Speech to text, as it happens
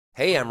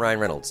Hey, I'm Ryan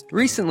Reynolds.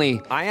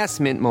 Recently, I asked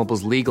Mint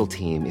Mobile's legal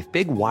team if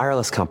big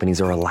wireless companies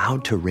are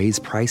allowed to raise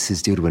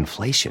prices due to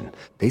inflation.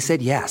 They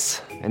said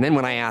yes. And then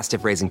when I asked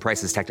if raising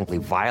prices technically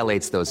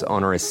violates those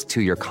onerous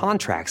two-year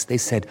contracts, they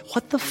said,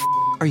 "What the f***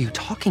 are you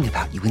talking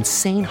about, you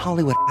insane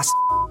Hollywood ass?"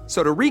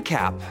 So to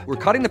recap, we're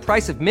cutting the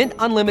price of Mint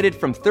Unlimited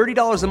from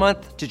 $30 a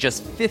month to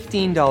just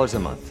 $15 a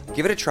month.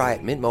 Give it a try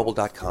at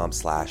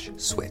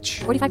mintmobile.com/switch.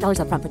 $45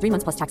 up front for 3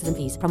 months plus taxes and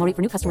fees. Promo rate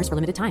for new customers for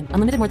limited time.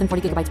 Unlimited more than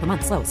 40 gigabytes per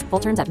month. Slows full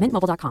terms at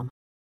mintmobile.com.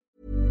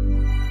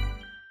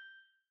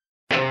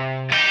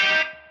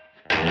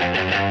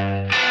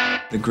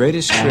 The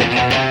greatest trick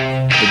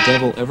the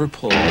devil ever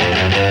pulled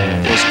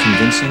was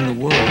convincing the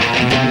world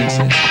he didn't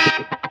exist.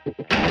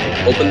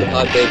 Open the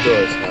pod bay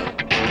doors now.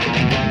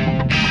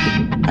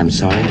 I'm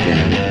sorry,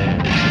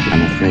 Dan.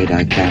 I'm afraid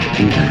I can't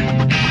do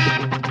that.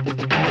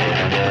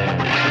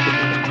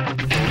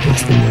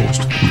 What's the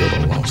most you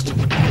ever lost in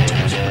the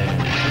contest?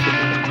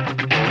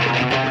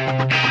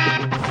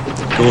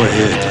 Go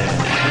ahead.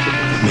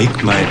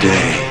 Make my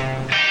day.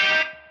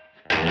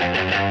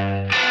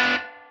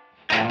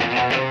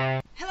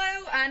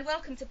 Hello and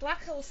welcome to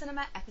Black Hole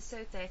Cinema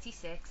episode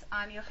 36.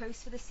 I'm your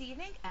host for this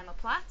evening, Emma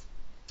Platt,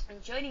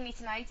 and joining me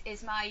tonight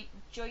is my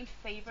joint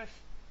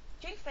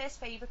first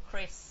favourite,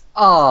 Chris.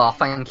 Oh,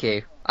 thank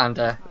you. And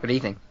good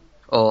evening,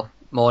 or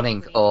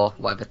morning, or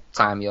whatever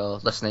time you're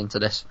listening to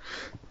this.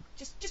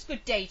 Just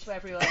good day to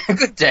everyone.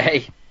 Good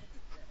day.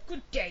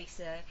 Good day,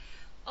 sir.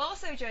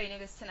 Also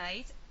joining us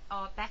tonight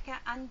are Becca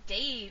and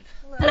Dave.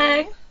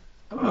 Hello.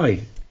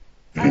 Hi.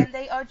 And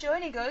they are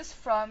joining us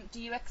from Do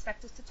You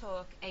Expect Us to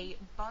Talk, a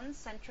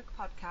Bond-centric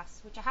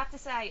podcast, which I have to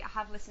say I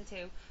have listened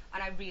to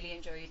and I really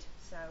enjoyed.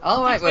 So.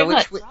 All right. Well,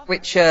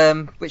 which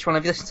one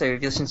have you listened to?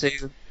 Have you listened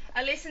to?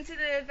 I listened to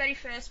the very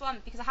first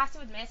one because I have to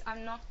admit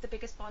I'm not the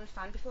biggest Bond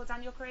fan before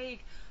Daniel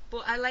Craig,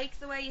 but I like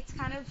the way it's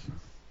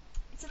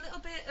a little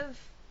bit of,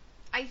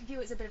 I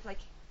view it as a bit of like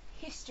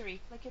history,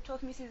 like you're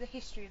talking me through the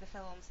history of the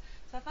films,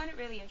 so I find it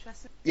really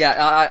interesting.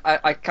 Yeah,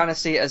 I kind of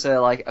see it as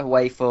a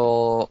way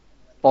for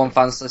Bond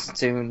fans to listen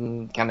to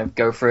and kind of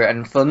go through it,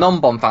 and for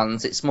non-Bond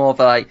fans it's more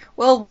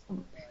of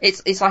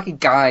it's like a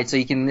guide, so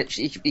you can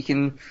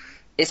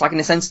it's like in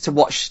a sense to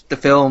watch the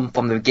film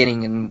from the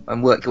beginning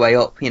and work your way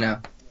up, you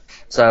know.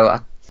 So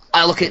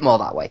I look at it more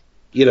that way.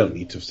 You don't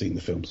need to have seen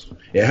the films.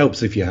 It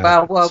helps if you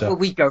have. Well,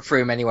 we go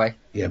through them anyway.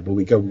 Yeah, but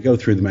we go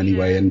through them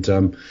anyway.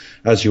 And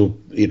as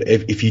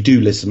if you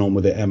do listen on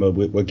with it, Emma,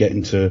 we're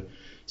getting to,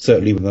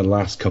 certainly within the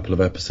last couple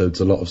of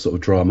episodes, a lot of sort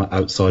of drama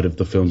outside of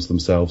the films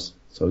themselves.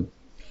 So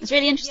it's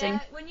really interesting.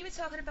 Yeah, when you were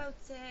talking about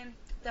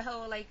the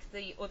whole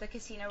the other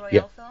Casino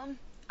Royale film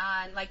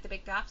and the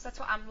big gaps, that's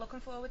what I'm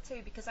looking forward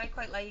to, because I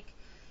quite like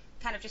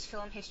kind of just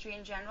film history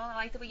in general. I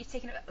like the way you've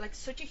taken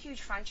such a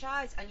huge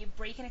franchise and you're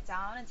breaking it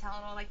down and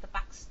telling all the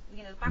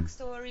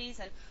backstories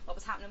and what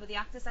was happening with the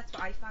actors. That's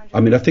what I found. I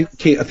mean, I think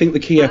the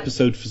key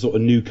episode for sort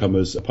of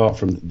newcomers, apart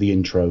from the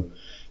intro,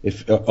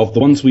 of the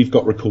ones we've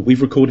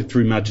recorded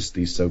through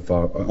Majesty's so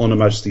far, on a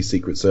Majesty's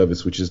Secret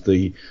Service, which is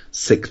the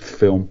 6th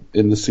film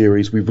in the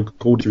series. We've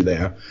recorded through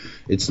there.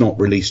 It's not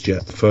released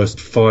yet. The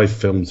first 5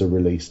 films are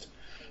released,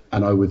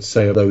 and I would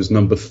say of those,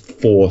 number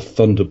 4,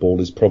 Thunderball,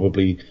 is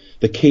probably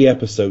the key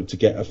episode to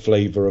get a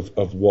flavour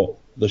of what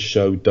the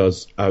show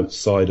does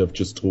outside of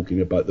just talking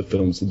about the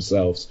films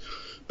themselves,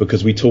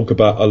 because we talk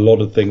about a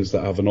lot of things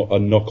that have a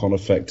knock-on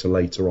effect to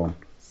later on.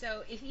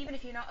 So even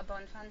if you're not a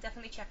Bond fan,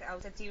 definitely check it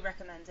out. I do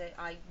recommend it.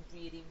 I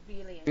really,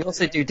 really enjoy it. We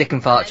also do Dick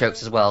and Fart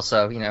jokes as well,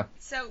 so, you know.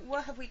 So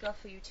what have we got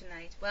for you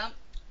tonight? Well,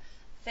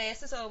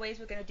 first, as always,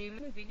 we're going to do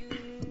movie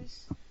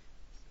news.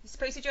 You're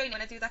supposed to join me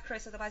when I do that,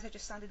 Chris, otherwise I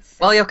just sounded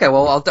sick. Well, okay,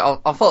 well,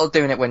 I thought of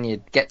doing it when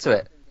you get to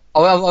it.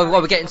 Oh,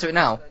 we're getting to it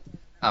now?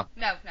 Oh.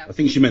 No. I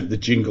think she meant the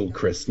jingle,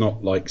 Chris,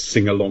 not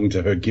sing along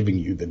to her giving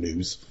you the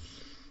news.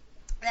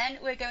 Then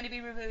we're going to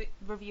be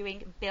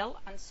reviewing Bill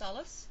and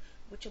Solace,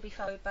 which will be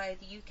followed by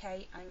the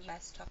UK and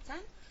US Top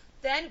 10.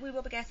 Then we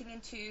will be getting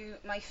into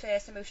my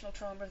first emotional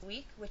trauma of the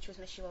week, which was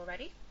Miss You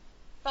Already.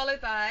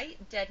 Followed by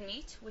Dead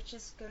Meat, which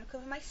is going to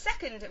cover my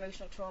second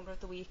emotional trauma of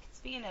the week. It's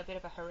been a bit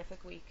of a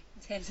horrific week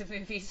in terms of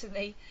movies for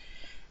me.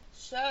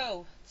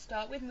 So,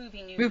 start with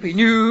movie news. Movie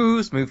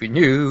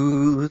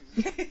news.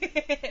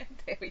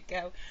 There we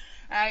go.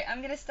 Alright, I'm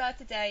going to start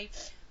today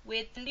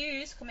with the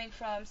news coming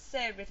from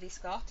Sir Ridley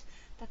Scott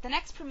that the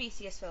next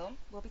Prometheus film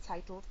will be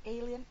titled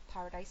Alien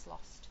Paradise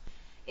Lost.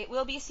 It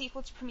will be a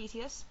sequel to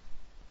Prometheus.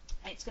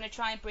 It's going to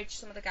try and bridge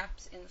some of the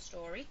gaps in the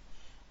story.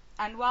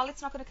 And while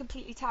it's not going to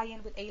completely tie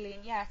in with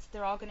Alien yet,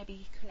 there are going to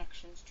be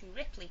connections to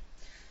Ripley.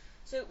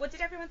 So what did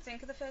everyone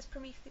think of the first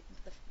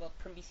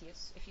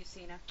Prometheus, if you've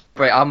seen it?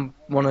 Right, I'm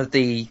one of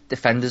the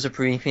defenders of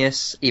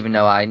Prometheus, even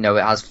though I know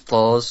it has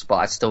flaws, but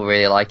I still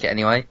really like it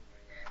anyway.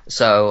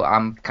 So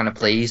I'm kind of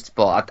pleased,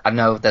 but I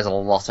know there's a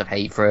lot of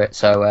hate for it,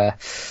 so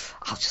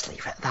I'll just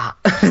leave it at that.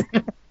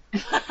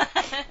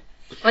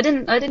 I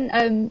didn't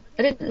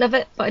love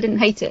it, but I didn't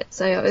hate it.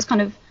 So it was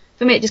kind of,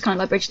 for me, it just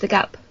kind of bridged the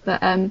gap.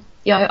 But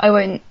yeah, I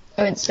won't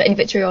split any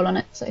vitriol on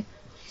it. So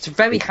it's a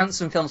very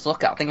handsome film to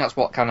look at. I think that's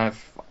what kind of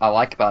I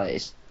like about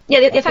it.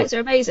 Yeah, the effects are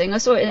amazing. I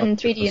saw it in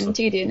 3D and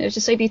 2D, and it was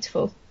just so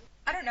beautiful.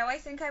 I don't know, I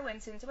think I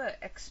went into it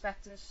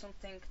expecting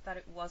something that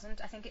it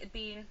wasn't. I think it had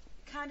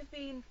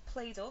been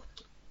played up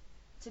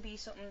to be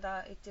something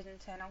that it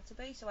didn't turn out to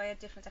be, so I had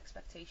different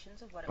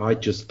expectations of what it was. I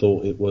just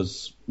thought it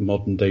was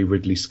modern day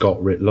Ridley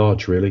Scott writ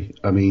large, really.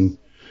 I mean,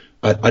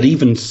 I'd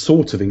even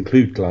sort of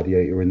include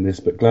Gladiator in this,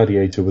 but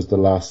Gladiator was the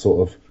last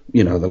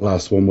the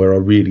last one where I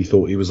really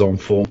thought he was on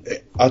form.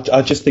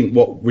 I just think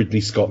what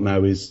Ridley Scott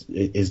now is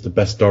the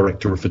best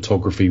director of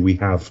photography we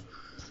have.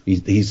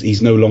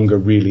 He's no longer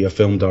really a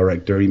film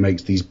director. He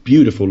makes these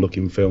beautiful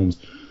looking films,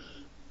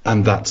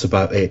 and that's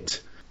about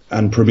it.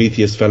 And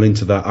Prometheus fell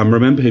into that. I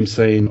remember him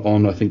saying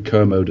on, I think,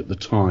 Kermode at the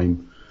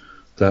time,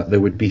 that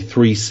there would be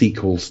 3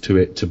 sequels to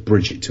it to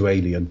bridge it to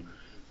Alien.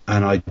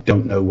 And I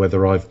don't know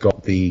whether I've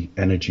got the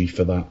energy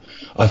for that.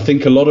 I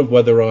think a lot of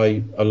whether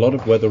I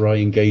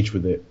engage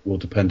with it will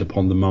depend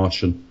upon The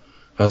Martian.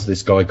 Has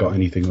this guy got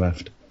anything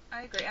left?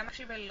 I agree. I'm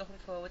actually really looking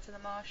forward to The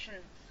Martian,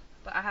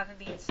 but I haven't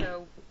been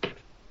so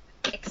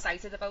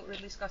excited about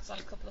Ridley Scott's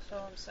last couple of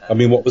films. So. I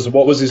mean, what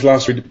was his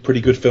last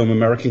pretty good film?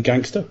 American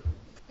Gangster.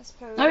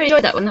 I really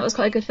enjoyed that one. That was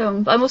quite a good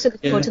film. But I'm also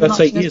looking forward to The that's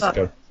Martian 8 years as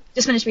well. ago.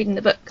 Just finished reading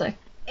the book, though.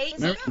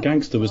 American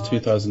Gangster was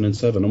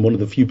 2007. I'm one of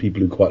the few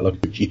people who quite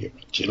like it year,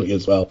 actually,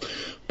 as well.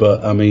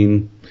 But, I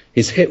mean,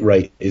 his hit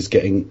rate is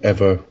getting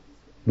ever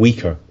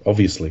weaker,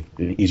 obviously.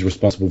 He's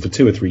responsible for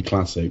 2 or 3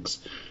 classics.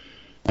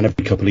 And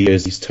every couple of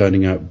years he's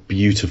turning out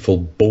beautiful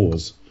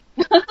bores.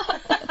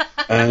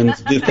 And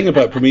the thing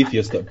about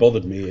Prometheus that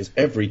bothered me is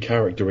every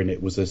character in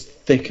it was as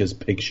thick as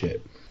pig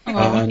shit.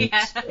 And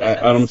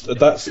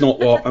that's not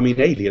what... I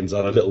mean, Aliens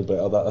are a little bit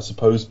of that, I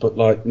suppose, but,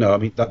 no, I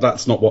mean,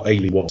 that's not what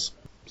Alien was.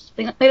 I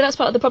think maybe that's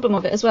part of the problem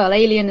of it as well.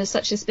 Alien is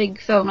such this big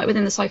film,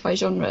 within the sci-fi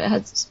genre. It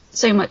had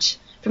so much...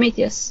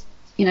 Prometheus,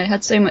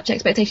 had so much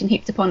expectation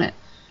heaped upon it.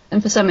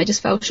 And for some, it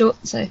just fell short,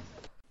 so...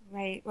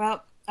 Right,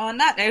 well, on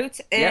that note,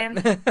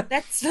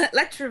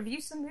 let's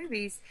review some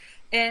movies.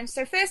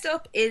 So first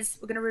up is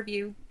we're going to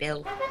review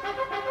Bill.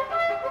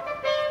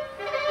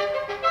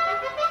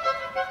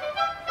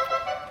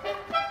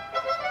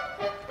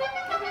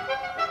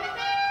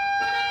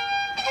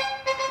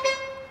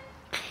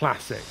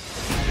 Classic.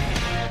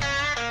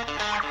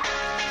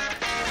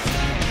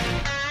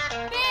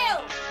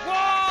 Bill!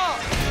 What?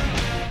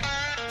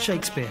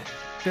 Shakespeare.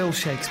 Bill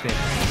Shakespeare.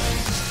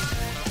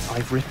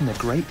 I've written a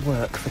great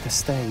work for the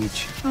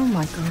stage. Oh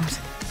my God.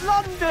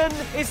 London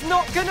is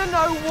not gonna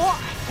know what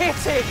hit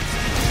it!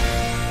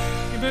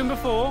 You been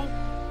before?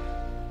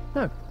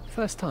 No,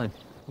 first time.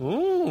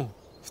 Ooh,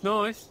 it's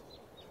nice.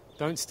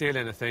 Don't steal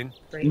anything.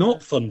 Not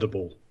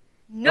Thunderball.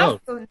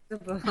 Not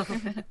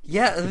Thunderball.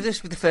 Yeah,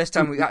 this was the first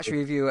time we actually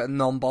review a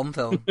non-Bond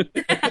film.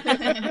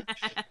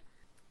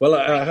 Well,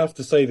 I have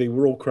to say they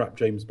were all crap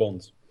James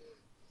Bonds.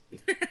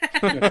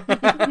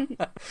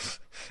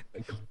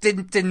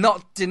 Did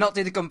not do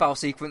the gun barrel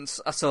sequence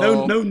at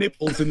No all. no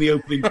nipples in the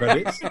opening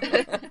credits.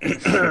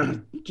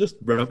 Just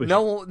rubbish.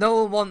 No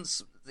one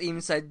once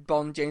even said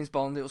James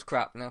Bond. It was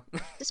crap. No.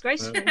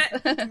 Disgraceful.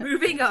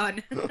 Moving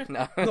on.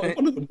 No. Not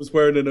one of them was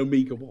wearing an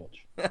Omega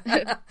watch.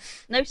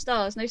 No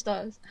stars.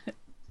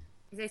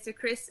 Okay, so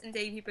Chris and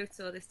Dave, you both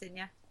saw this, didn't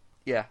you?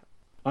 Yeah.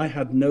 I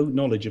had no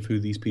knowledge of who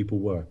these people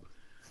were.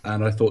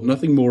 And I thought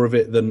nothing more of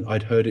it than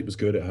I'd heard it was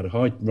good. It had a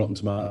high Rotten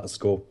Tomatoes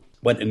score.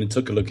 Went in and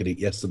took a look at it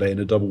yesterday in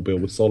a double bill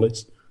with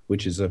Solace,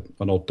 which is an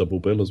odd double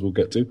bill, as we'll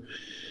get to.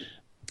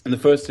 And the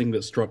first thing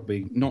that struck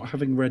me, not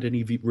having read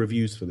any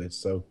reviews for this,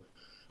 so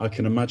I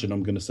can imagine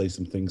I'm going to say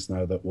some things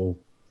now that will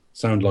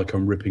sound like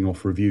I'm ripping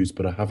off reviews,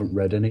 but I haven't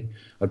read any.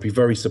 I'd be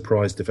very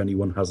surprised if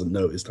anyone hasn't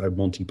noticed how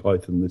Monty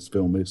Python this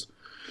film is.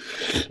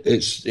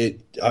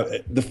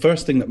 The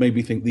first thing that made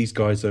me think these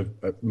guys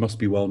must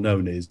be well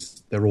known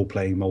is they're all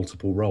playing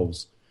multiple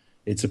roles.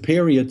 It's a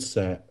period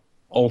set,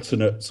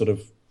 alternate sort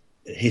of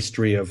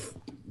history of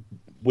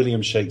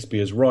William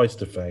Shakespeare's rise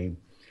to fame,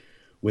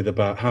 with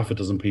about half a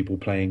dozen people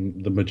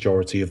playing the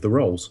majority of the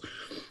roles.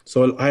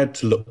 So I had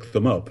to look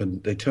them up,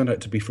 and they turned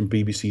out to be from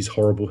BBC's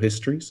Horrible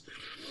Histories.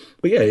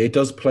 But yeah, it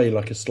does play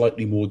like a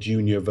slightly more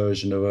junior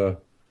version of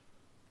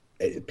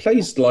it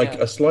plays like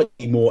a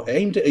slightly more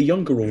aimed at a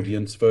younger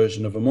audience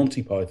version of a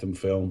Monty Python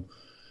film,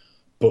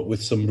 but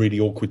with some really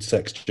awkward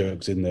sex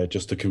jokes in there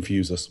just to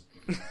confuse us.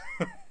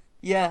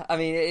 Yeah, I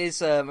mean, it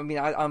is.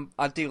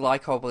 I do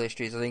like Horrible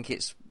Histories. I think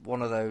it's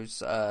one of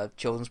those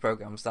children's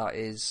programs that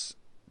is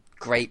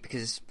great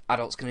because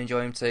adults can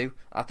enjoy them too.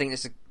 I think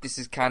this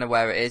is kind of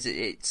where it is.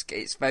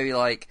 It's very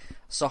like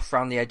soft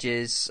around the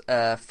edges,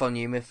 fun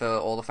humour for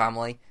all the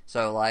family.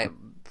 So like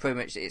pretty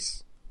much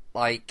it's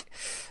like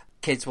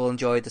kids will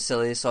enjoy the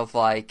silliness of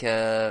like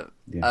a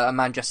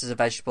man dressed as a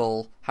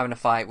vegetable having a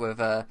fight with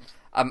a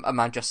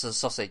man dressed as a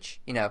sausage.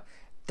 You know,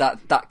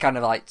 that kind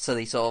of like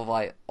silly sort of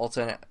like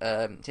alternate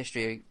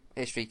history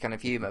kind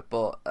of humour.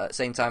 But at the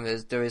same time,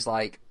 there is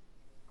like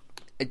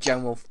a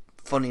general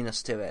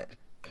funniness to it.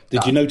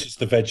 Did you notice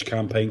the veg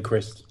campaign,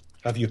 Chris?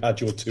 Have you had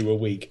your 2 a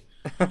week?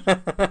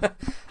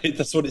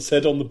 That's what it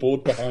said on the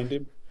board behind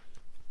him.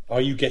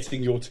 Are you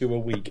getting your 2 a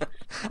week?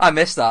 I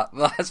missed that.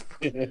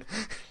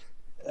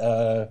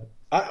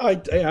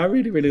 I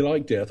really, really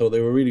liked it. I thought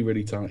they were a really,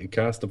 really talented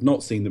cast. I've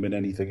not seen them in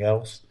anything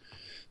else.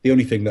 The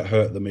only thing that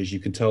hurt them is you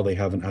can tell they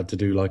haven't had to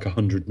do like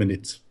 100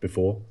 minutes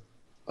before.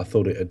 I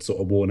thought it had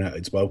sort of worn out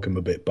its welcome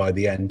a bit by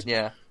the end.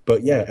 Yeah.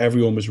 But yeah,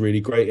 everyone was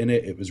really great in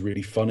it. It was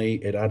really funny.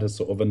 It had a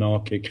sort of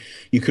anarchic...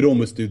 You could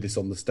almost do this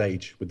on the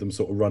stage with them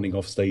sort of running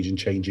off stage and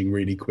changing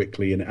really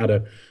quickly, and it had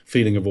a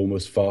feeling of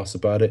almost farce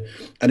about it.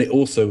 And it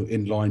also,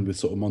 in line with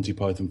sort of Monty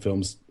Python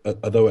films,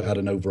 although it had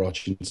an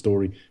overarching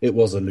story, it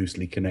was a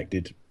loosely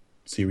connected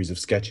series of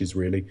sketches,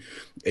 really.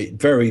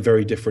 Very,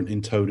 very different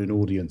in tone and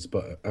audience,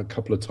 but a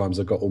couple of times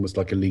I got almost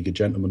like a League of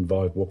Gentlemen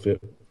vibe off it.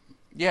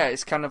 Yeah,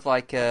 it's kind of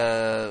like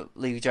a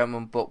League of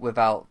Gentlemen, but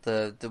without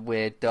the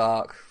weird,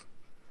 dark...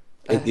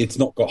 It's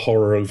not got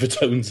horror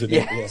overtones in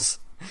it. Yes.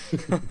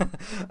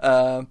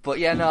 But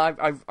yeah, no,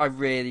 I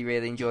really,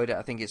 really enjoyed it.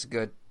 I think it's a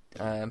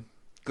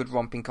good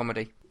romping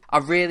comedy. I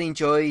really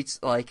enjoyed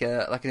like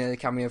an early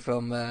cameo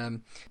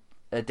from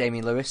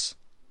Damian Lewis.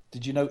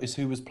 Did you notice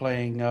who was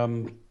playing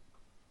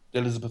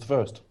Elizabeth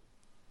First?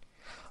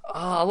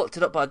 Oh, I looked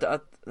it up, but I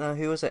no,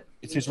 who was it?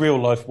 It's his real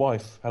life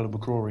wife, Helen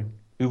McCrory,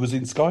 who was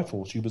in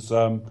Skyfall. She was.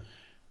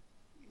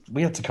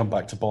 We had to come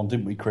back to Bond,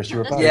 didn't we, Chris?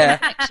 You're about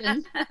yeah.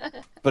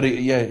 But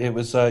it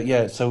was. So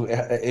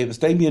it was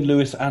Damian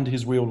Lewis and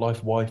his real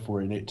life wife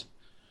were in it.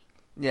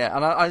 Yeah,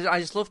 and I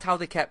just loved how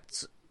they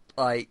kept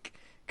like,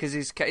 because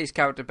his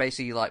character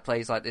basically like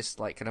plays like this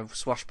like kind of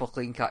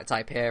swashbuckling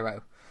type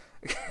hero.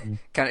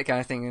 kind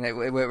of thing, and it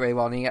worked really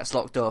well. And he gets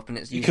locked up, and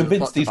it's you're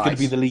convinced he's going to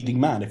be the leading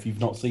man if you've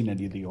not seen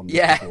any of the on.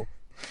 Yeah, before.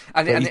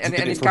 and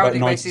his character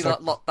basically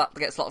that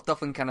gets locked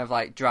up and kind of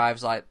like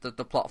drives like the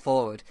plot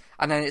forward,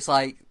 and then it's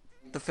like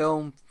the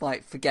film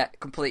like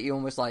completely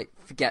almost like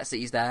forgets that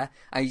he's there,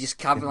 and you just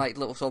have like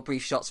little sort of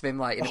brief shots of him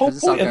like in the prison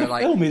cell going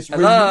like,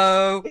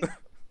 "Hello."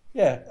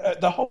 Yeah,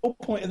 the whole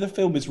point of the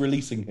film is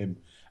releasing him,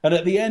 and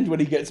at the end when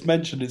he gets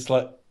mentioned, it's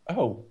like,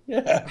 oh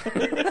yeah.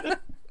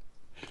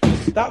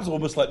 That was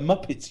almost like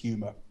Muppets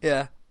humour.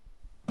 Yeah.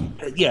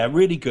 Yeah,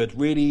 really good.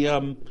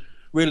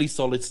 Really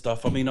solid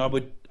stuff. I mean,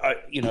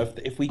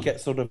 if we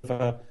get sort of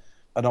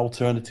an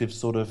alternative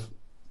sort of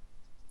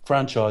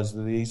franchise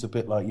of these, a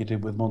bit like you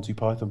did with Monty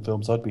Python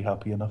films, I'd be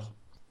happy enough.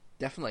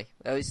 Definitely.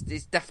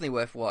 It's definitely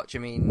worth watch. I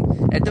mean,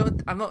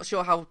 I'm not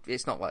sure how...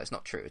 It's not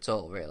true at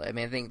all, really. I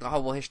mean, I think the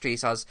whole history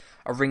has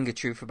a ring of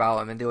truth about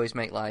them, and they always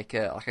make like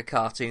a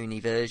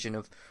cartoony version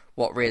of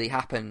what really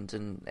happened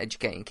and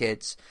educating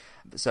kids.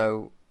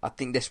 So I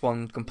think this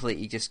one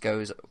completely just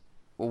goes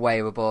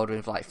way overboard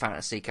with like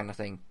fantasy kind of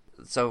thing.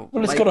 So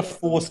it's got a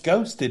Force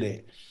ghost in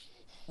it.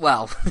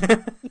 Well,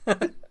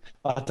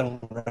 I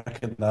don't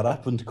reckon that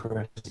happened,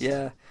 Chris.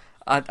 Yeah,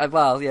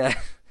 well, yeah.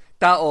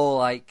 That or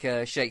like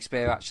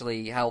Shakespeare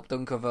actually helped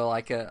uncover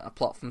like a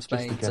plot from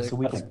Spain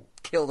to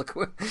kill the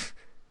queen.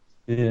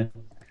 Yeah,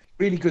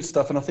 really good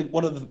stuff. And I think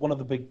one of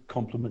the big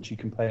compliments you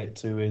can pay it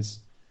to is,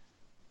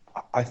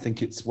 I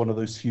think it's one of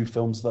those few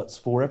films that's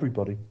for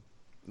everybody.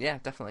 Yeah,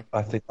 definitely.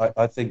 I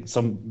think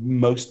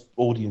most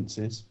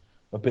audiences,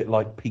 a bit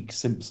like peak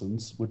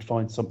Simpsons, would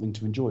find something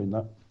to enjoy in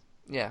that.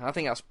 Yeah, I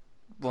think that's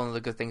one of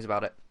the good things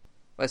about it.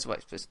 That's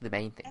the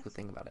main good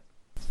thing about it.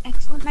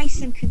 Excellent,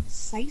 nice and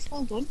concise.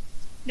 Well done.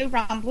 No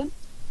rambling.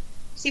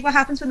 See what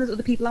happens when there's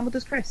other people on with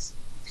us, Chris.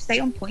 Stay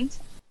on point.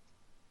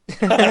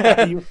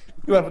 You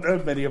haven't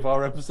heard many of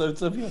our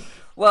episodes, have you?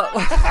 Well,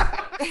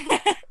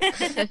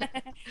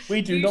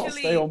 we do not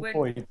stay on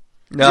point.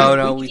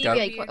 No, we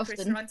don't. Quite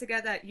often run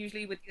together,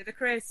 usually with the other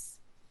Chris.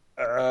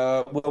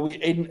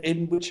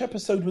 In which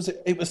episode was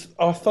it? It was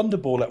our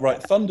Thunderball.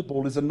 Right,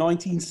 Thunderball is a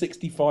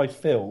 1965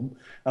 film,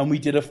 and we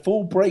did a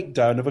full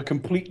breakdown of a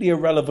completely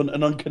irrelevant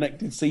and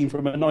unconnected scene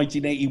from a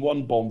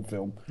 1981 Bond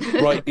film.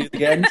 Right at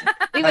the end,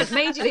 we went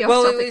majorly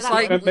off topic. It's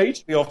like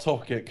majorly off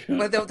topic.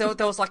 Well,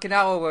 there was like an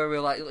hour where we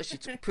were like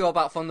literally pure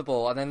about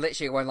Thunderball, and then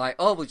literally went like,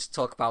 oh, we'll just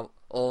talk about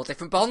all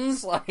different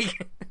Bonds,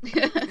 like.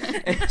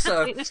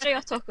 So it was straight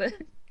off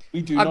topic.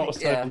 We do not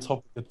stay on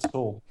topic at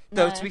all.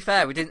 No, to be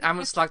fair, we haven't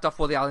slagged off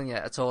Woody Allen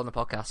yet at all in the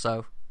podcast,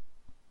 so...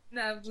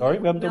 No. Sorry,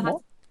 we haven't done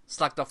what?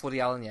 Slagged off Woody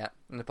Allen yet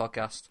in the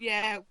podcast.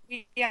 Yeah,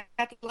 we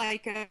had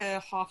like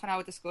a half an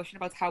hour discussion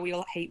about how we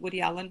all hate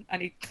Woody Allen,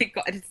 and he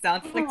got it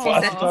down to like 2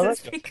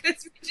 sentences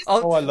because we just... I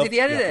love did he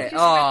edit it?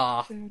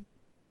 Oh.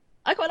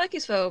 I quite like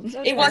his films.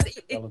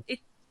 It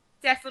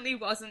definitely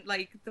wasn't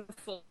like the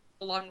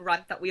full-on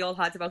rant that we all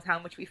had about how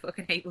much we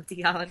fucking hate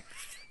Woody Allen,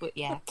 but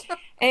yeah.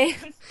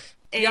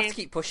 You have to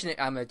keep pushing it,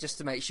 Emma, just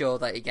to make sure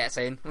that it gets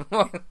in.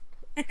 The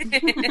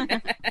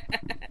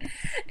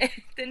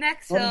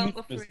next film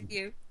up for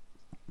review.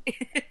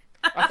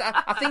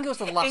 I think it was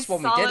the last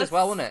one we did as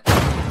well, wasn't it?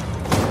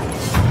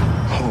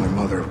 Holy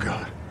Mother of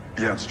God.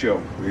 Yeah, it's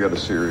Joe. We got a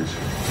series.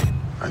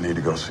 I need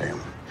to go see him.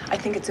 I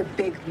think it's a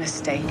big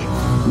mistake.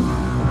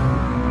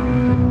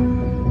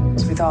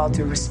 With all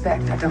due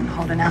respect, I don't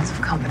hold an ounce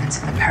of confidence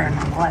in the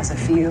paranormal as a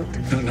field.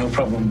 No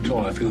problem at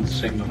all. I feel the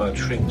same about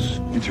shrinks.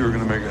 You two are going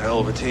to make a hell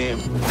of a team.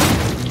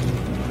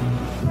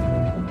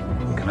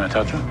 Can I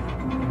touch her?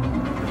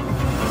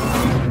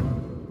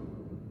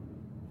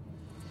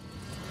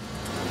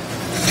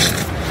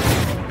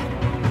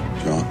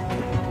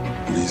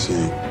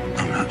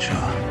 I'm not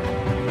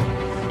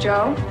sure.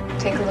 Joe,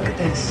 take a look at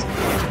this.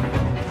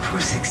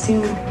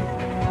 416,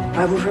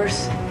 Bible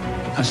verse.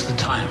 That's the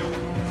time.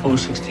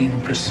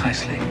 4:16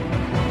 precisely.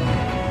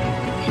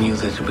 He knew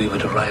that we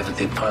would arrive at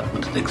the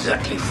apartment at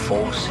exactly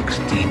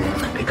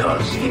 4:16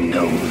 because he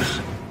knows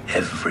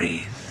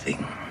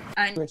everything.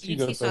 And Chris, you you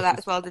go two saw first. that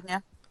as well, didn't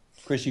you?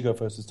 Chris, you go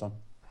first this time.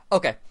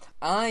 Okay,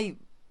 I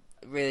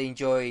really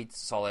enjoyed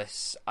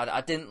Solace.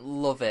 I didn't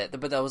love it,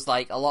 but there was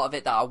like a lot of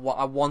it that I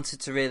wanted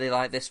to really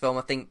like this film.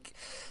 I think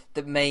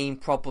the main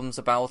problems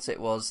about it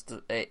was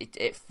that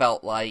it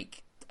felt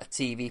like a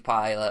TV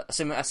pilot, a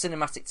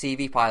cinematic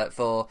TV pilot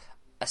for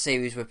a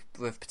series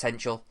with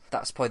potential.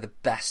 That's probably the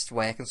best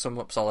way I can sum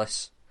up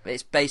Solace.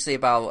 It's basically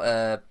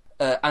about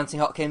Anthony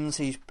Hopkins,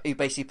 who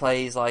basically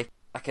plays like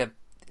a...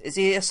 Is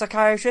he a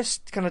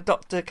psychiatrist? Kind of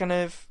doctor kind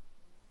of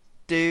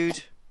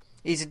dude?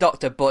 He's a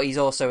doctor, but he's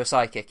also a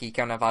psychic. He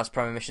kind of has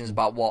premonitions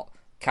about what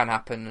can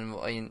happen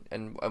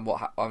and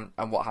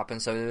what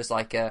happens. So there was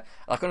like an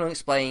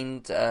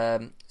unexplained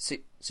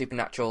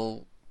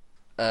supernatural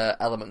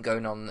element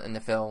going on in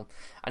the film,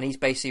 and he's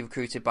basically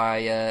recruited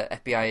by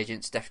FBI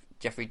agents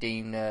Jeffrey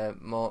Dean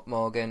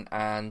Morgan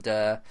and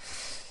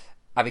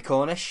Abby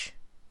Cornish.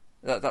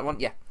 That one,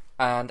 yeah.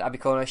 And Abby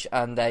Cornish,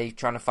 and they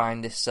trying to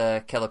find this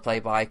killer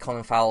played by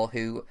Colin Farrell,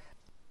 who,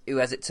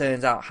 as it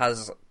turns out,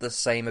 has the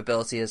same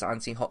ability as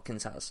Anthony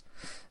Hopkins has.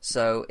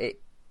 So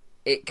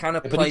it kind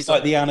of But plays he's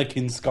like the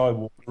Anakin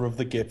Skywalker of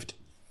The Gift.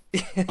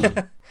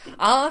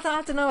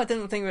 I don't know. I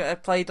didn't think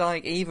it played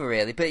like either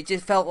really, but it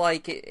just felt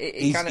like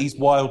He's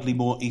wildly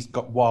more. He's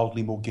got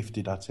wildly more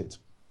gifted at it.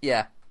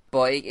 Yeah,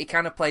 but it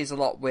kind of plays a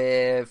lot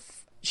with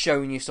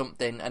showing you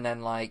something, and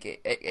then like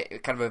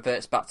it kind of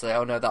reverts back to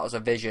oh no, that was a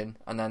vision,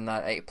 and then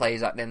it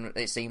plays out. Then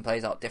the scene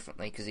plays out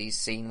differently because he's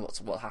seen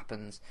what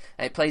happens.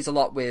 And it plays a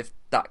lot with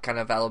that kind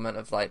of element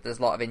of like there's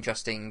a lot of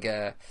interesting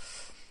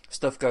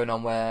stuff going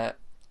on where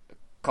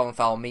Colin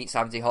Farrell meets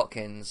Anthony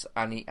Hopkins,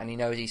 and he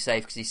knows he's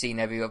safe because he's seen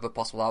every other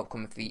possible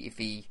outcome if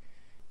he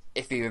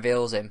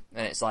reveals him,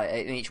 and it's like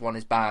and each one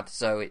is bad.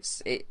 So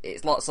it's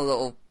lots of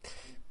little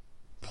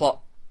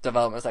plot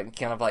developments that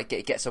kind of like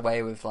it gets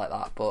away with like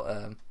that,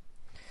 but.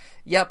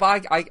 Yeah,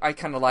 but I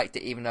kind of liked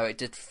it, even though it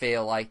did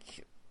feel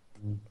like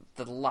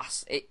the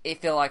last... It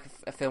felt like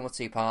a film with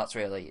two parts,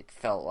 really. It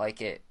felt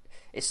like it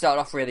started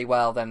off really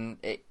well, then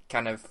it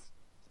kind of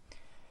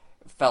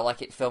felt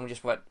like film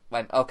just went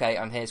okay,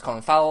 and here's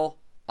Colin Farrell,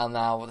 and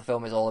now the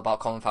film is all about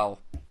Colin Farrell.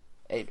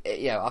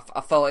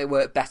 I felt it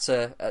worked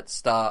better at the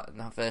start in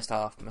the first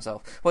half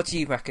myself. What do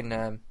you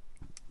reckon,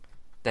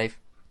 Dave?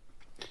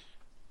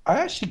 I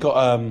actually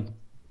got...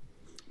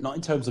 not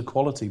in terms of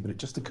quality, but it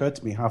just occurred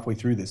to me halfway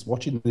through this,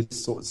 watching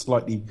this sort of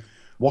slightly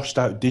washed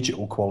out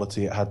digital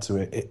quality it had to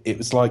it. It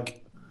was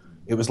like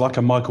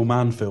a Michael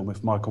Mann film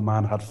if Michael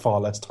Mann had far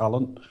less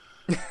talent.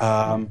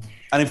 And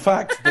in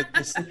fact,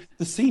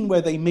 the scene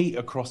where they meet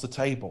across the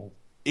table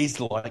is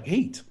like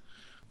Heat.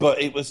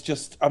 But it was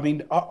just, I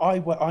mean,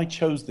 I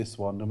chose this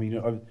one. I mean,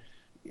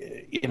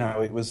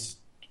 it was,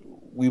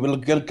 we were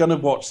going to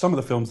watch some of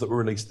the films that were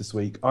released this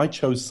week. I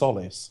chose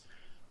Solace,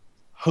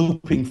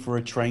 hoping for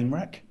a train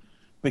wreck,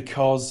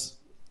 because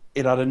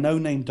it had a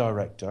no-name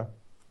director,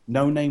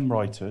 no-name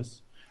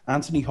writers,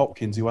 Anthony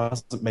Hopkins, who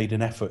hasn't made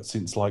an effort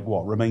since,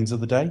 Remains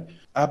of the Day,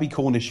 Abby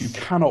Cornish, who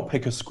cannot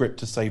pick a script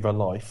to save her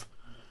life,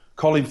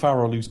 Colin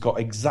Farrell, who's got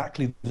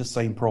exactly the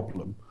same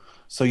problem.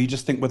 So you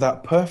just think with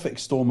that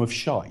perfect storm of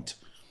shite,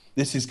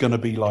 this is going to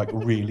be,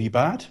 really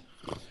bad.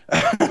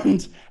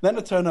 And then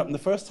I turn up, and the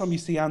first time you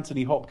see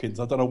Anthony Hopkins,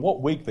 I don't know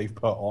what wig they've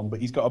put on, but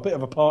he's got a bit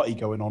of a party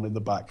going on in the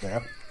back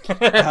there.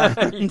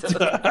 He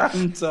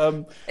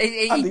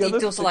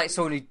does like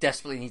someone who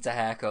desperately needs a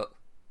haircut.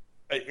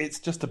 It's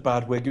just a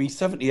bad wig. He's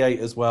 78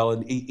 as well,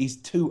 and he's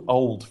too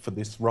old for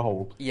this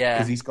role. Yeah.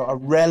 Because he's got a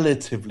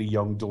relatively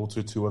young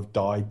daughter to have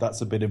died.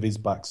 That's a bit of his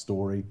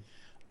backstory.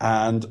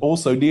 And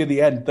also, near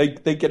the end, they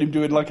get him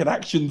doing an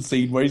action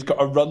scene where he's got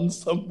to run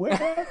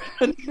somewhere,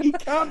 and he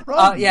can't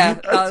run.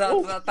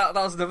 That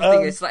was another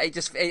thing. It's like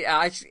it's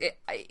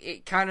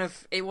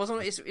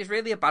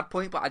really a bad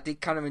point, but I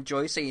did kind of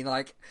enjoy seeing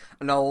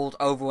an old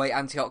overweight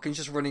Anthony Hopkins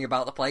just running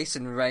about the place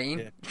in the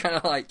rain, kind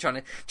of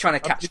trying to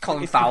catch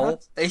Colin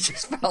Farrell. It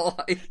just felt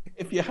like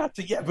if you had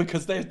to,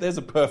 because there's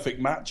a perfect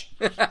match.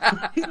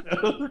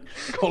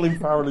 Colin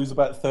Farrell, who's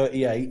about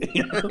 38.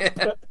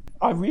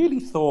 I really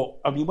thought,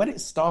 when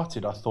it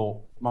started, I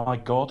thought, my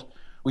God,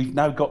 we've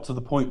now got to the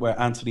point where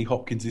Anthony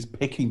Hopkins is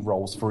picking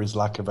roles for his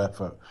lack of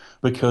effort,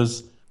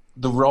 because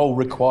the role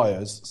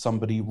requires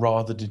somebody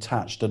rather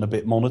detached and a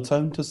bit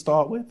monotone to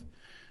start with.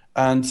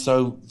 And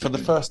so for the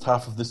first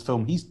half of this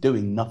film, he's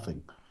doing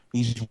nothing.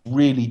 He's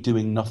really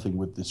doing nothing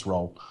with this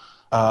role.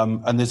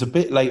 And there's a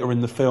bit later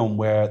in the film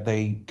where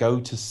they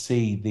go to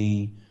see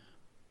the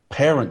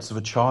parents of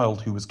a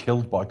child who was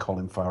killed by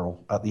Colin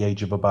Farrell at the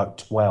age of about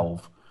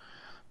 12.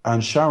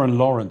 And Sharon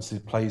Lawrence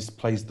plays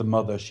the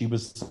mother. She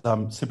was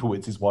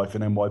Sipowitz's wife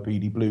in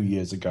NYPD Blue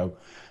years ago.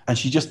 And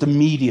she just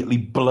immediately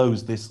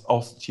blows this...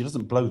 She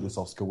doesn't blow this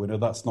Oscar winner.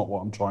 That's not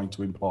what I'm trying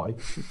to imply.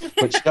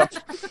 But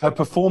her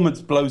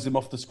performance blows him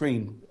off the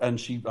screen. And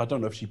I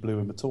don't know if she blew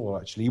him at all,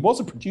 actually. He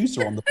was a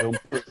producer on the film.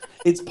 But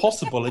it's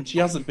possible, and she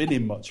hasn't been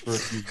in much for a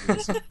few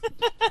years.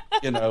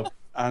 You know.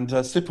 And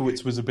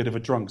Sipowicz was a bit of a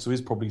drunk, so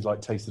he's probably,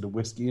 like, tasted a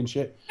whiskey and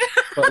shit.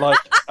 But, like...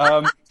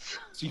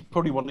 she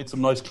probably wanted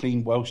some nice,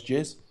 clean Welsh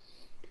jizz.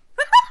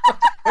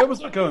 Where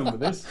was I going with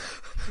this?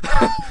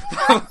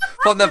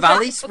 From the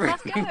Valley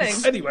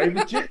Springs. Anyway,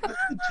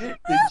 the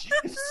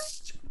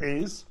gist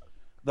is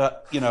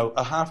that, you know,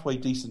 a halfway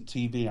decent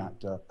TV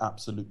actor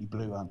absolutely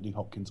blew Anthony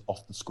Hopkins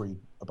off the screen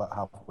about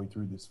halfway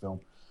through this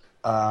film.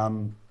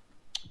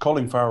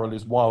 Colin Farrell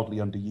is wildly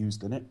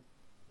underused in it.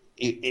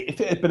 If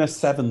it had been a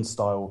Seven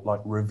style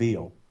like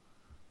reveal,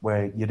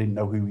 where you didn't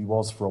know who he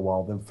was for a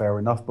while, then fair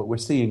enough. But we're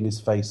seeing his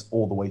face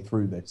all the way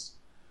through this.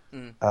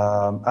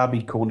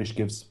 Abby Cornish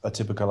gives a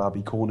typical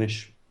Abby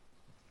Cornish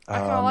I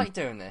kind of like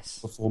doing this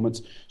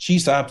performance.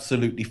 She's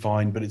absolutely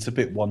fine, but it's a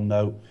bit one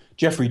note.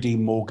 Jeffrey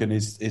Dean Morgan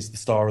is the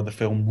star of the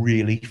film,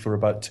 really, for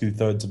about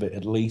 2/3 of it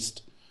at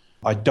least.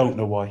 I don't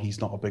know why he's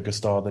not a bigger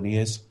star than he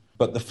is,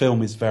 but the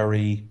film is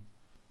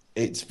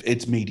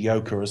it's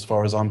mediocre as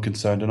far as I'm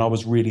concerned, and I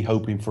was really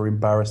hoping for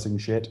embarrassing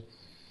shit.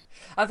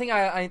 I think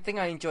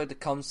I enjoyed the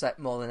concept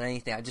more than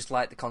anything. I just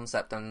like the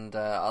concept, and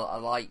I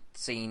like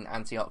seeing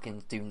Anthony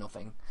Hopkins do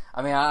nothing.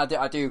 I mean,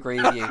 I do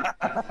agree with you.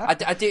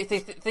 I do the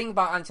thing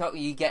about Anthony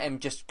Hopkins, you get him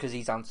just because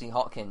he's Anthony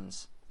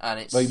Hopkins, and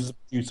it's. Well, he was a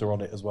producer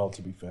on it as well,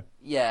 to be fair.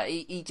 Yeah,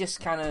 he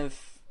just kind of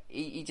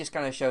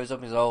shows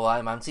up as, oh,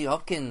 I'm Anthony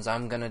Hopkins.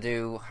 I'm gonna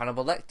do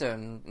Hannibal Lecter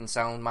and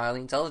sound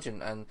mildly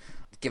intelligent and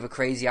give a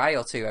crazy eye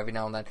or two every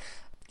now and then,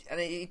 and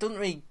he doesn't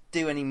really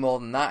do any more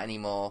than that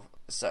anymore.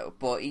 So,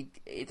 but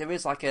there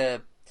is like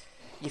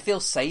you feel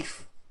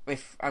safe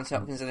with Anthony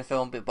Hopkins in a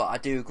film, but I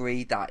do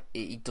agree that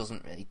he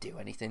doesn't really do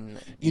anything.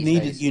 You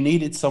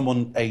needed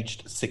someone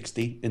aged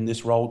 60 in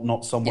this role,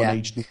 not someone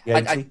aged 80.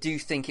 I do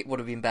think it would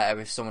have been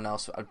better if someone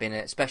else had been in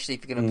it, especially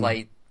if you're going to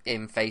play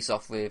him face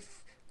off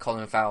with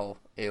Colin Farrell.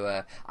 Who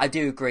I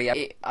do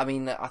agree. I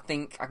mean, I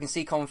think I can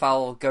see Colin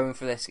Farrell going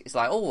for this. It's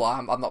like, oh,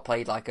 I've not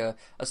played like a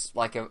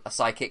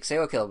psychic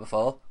serial killer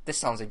before. This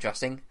sounds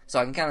interesting, so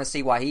I can kind of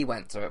see why he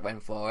went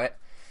for it.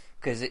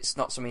 Because it's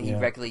not something he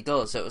regularly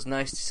does, so it was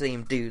nice to see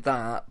him do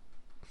that.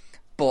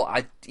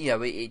 But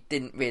it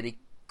didn't really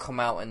come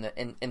out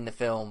in the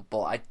film.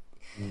 But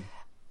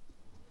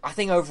I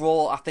think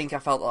overall, I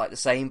felt like the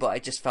same. But I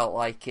just felt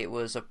like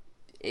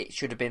it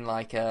should have been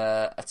like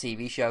a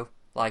TV show,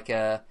 like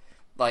a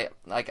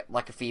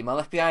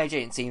female FBI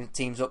agent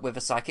teams up with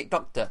a psychic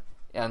doctor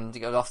and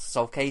go off to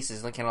solve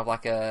cases, and kind of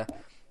like a.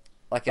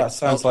 That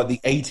sounds like the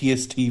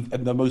 80th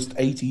and the most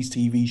 80s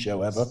TV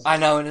show ever. I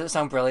know, and it doesn't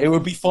sound brilliant. It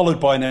would be followed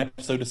by an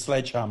episode of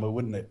Sledgehammer,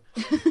 wouldn't it?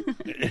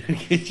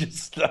 It's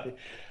just like,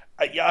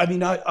 I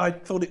mean, I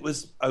thought it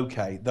was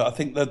okay. I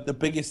think that the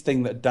biggest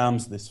thing that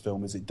damns this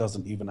film is it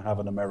doesn't even have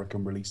an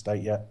American release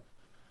date yet.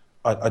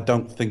 I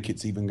don't think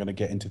it's even going to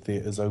get into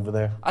theatres over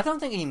there. I don't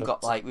think it even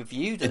got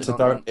reviewed. It's a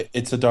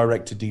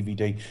direct to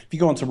DVD. If you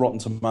go onto Rotten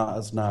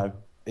Tomatoes now,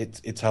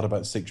 it's had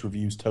about 6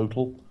 reviews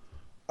total.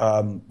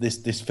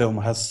 This film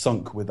has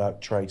sunk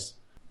without trace.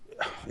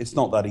 It's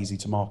not that easy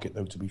to market,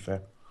 though, to be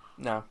fair.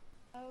 No.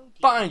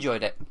 But I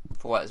enjoyed it,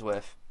 for what it's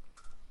worth.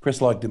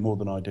 Chris liked it more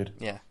than I did.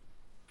 Yeah.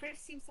 Chris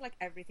seems to like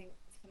everything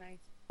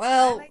tonight.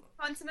 Well... I like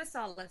Quantum of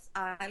Solace.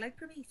 I like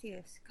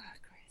Prometheus. God,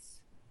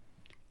 Chris.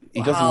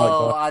 He doesn't like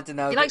Die. I don't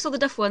know. He likes all the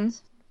Duff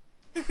ones.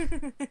 He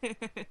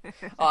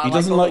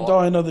doesn't like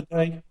Die Another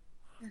Day.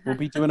 We'll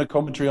be doing a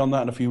commentary on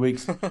that in a few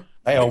weeks.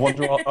 Hey, I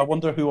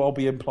wonder who I'll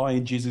be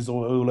implying jizzes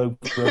all over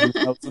everyone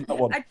else in that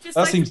one.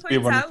 That seems to be a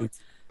running thing.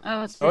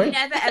 Oh, we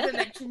never ever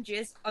mentioned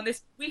jizz on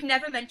this. We've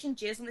never mentioned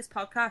jizz on this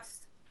podcast.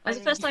 That's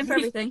the first time for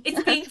everything.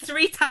 It's been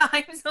 3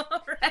 times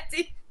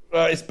already.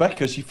 It's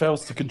Becca. She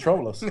fails to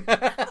control us.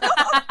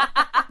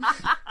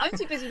 I'm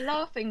too busy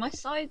laughing. My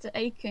sides are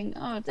aching.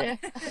 Oh dear.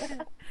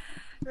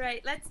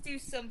 Right, let's do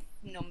some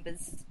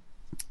numbers.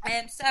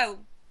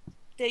 So.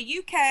 The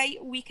UK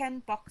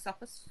weekend box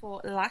office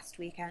for last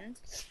weekend.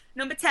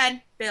 Number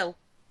 10, Bill,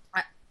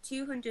 at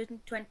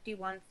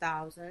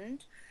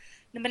 221,000.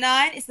 Number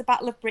 9 is The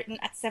Battle of Britain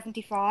at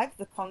 75,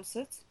 the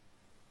concert.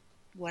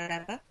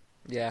 Whatever.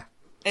 Yeah.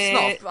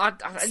 It's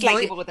not.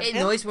 It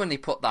annoys me when they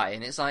put that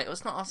in. It's like,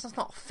 that's not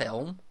a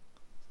film.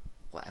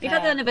 Whatever. We've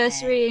had the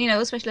anniversary,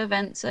 a special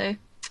event, so.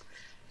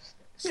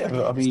 Yeah,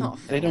 but I mean,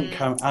 they don't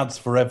count ads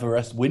for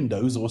Everest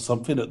Windows or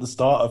something at the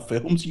start of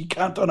films. You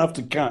don't have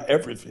to count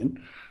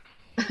everything.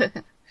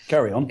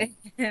 Carry on.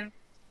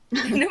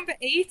 Number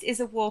 8 is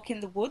A Walk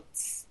in the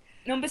Woods.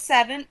 Number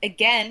 7,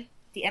 again,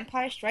 The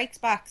Empire Strikes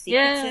Back.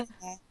 Every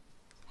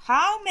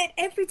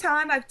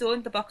time I've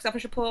done the box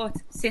office report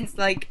since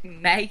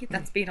May,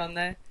 that's been on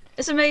there.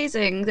 It's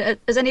amazing.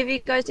 Has any of you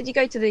guys, did you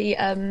go to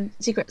the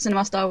Secret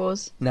Cinema Star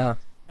Wars? No.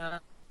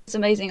 It's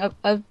amazing.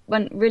 I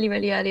went really,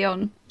 really early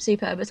on.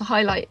 Superb. It's a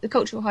highlight, the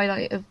cultural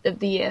highlight of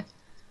the year.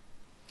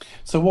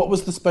 So what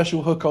was the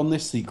special hook on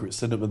this Secret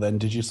Cinema then?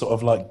 Did you sort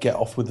of like get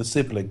off with a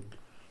sibling?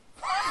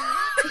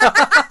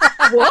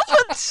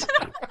 What?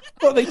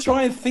 Well, they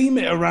try and theme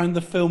it around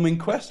the film in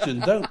question,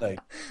 don't they?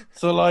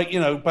 So, like,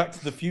 Back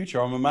to the Future,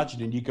 I'm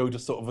imagining you go to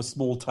sort of a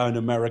small-town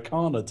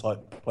Americana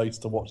type place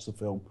to watch the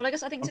film. Well, I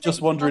guess I think I'm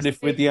just wondering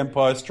if with The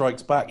Empire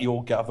Strikes Back you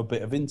all get have a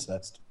bit of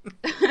incest.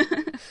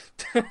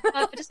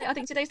 I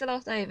think today's the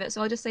last day of it,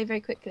 so I'll just say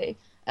very quickly.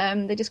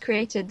 They just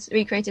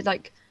recreated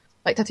like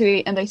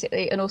Tatooine,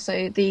 basically, and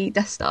also the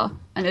Death Star,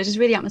 and it was just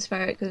really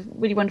atmospheric with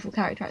really wonderful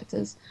character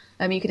actors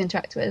you could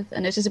interact with,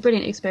 and it's just a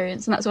brilliant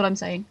experience, and that's all I'm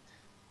saying.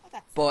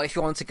 But if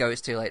you want to go,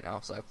 it's too late now.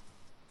 So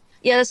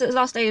yeah, it's the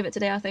last day of it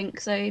today, I think,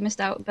 so you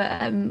missed out. But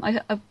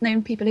I've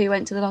known people who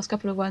went to the last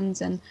couple of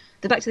ones, and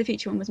the Back to the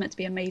Future one was meant to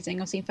be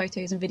amazing. I've seen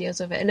photos and videos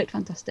of it. It looked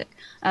fantastic.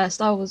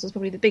 Star Wars was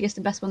probably the biggest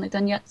and best one they've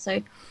done yet.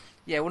 So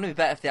yeah, wouldn't it be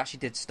better if they actually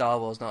did Star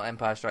Wars, not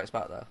Empire Strikes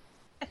Back,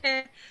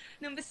 though?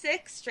 Number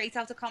 6, Straight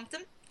Outta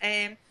Compton.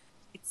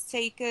 It's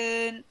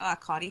taken. Oh, I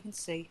can't even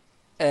see.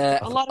 A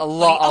lot of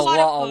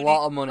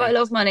money. Quite a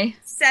lot of money.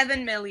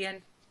 7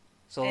 million.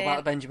 It's all about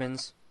the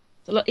Benjamins.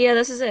 Yeah,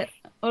 this is it.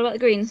 All about the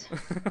Greens.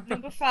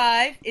 Number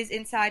 5 is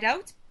Inside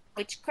Out,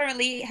 which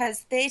currently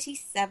has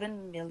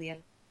 37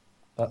 million.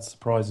 That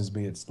surprises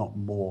me. It's not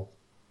more.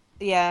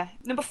 Yeah.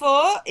 Number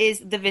 4 is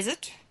The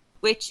Visit,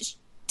 which has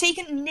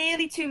taken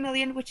nearly 2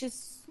 million, which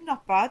is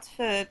not bad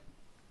for, a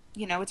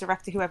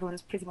director who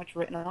everyone's pretty much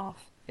written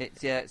off.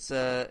 It's a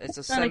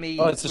semi.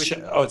 It's a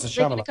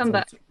Shyamalan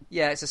comeback.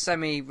 Yeah, it's a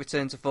semi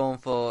return to form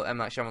for M.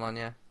 Night Shyamalan.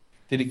 Yeah.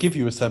 Did it give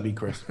you a semi,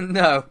 Chris?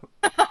 No.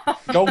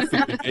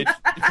 Goldfinger did.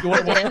 If you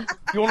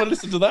want to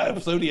listen to that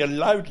episode, he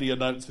loudly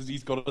announces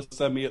he's got a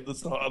semi at the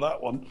start of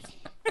that one.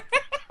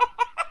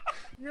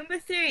 Number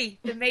 3,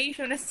 The Maze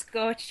Runner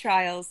Scorch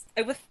Trials,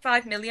 over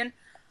 5 million.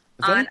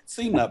 Has anyone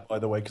seen that, by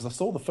the way? Because I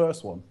saw the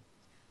first one.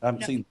 I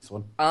haven't seen this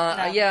one.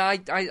 Yeah,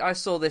 I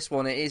saw this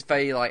one. It is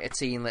very like a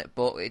teen lit,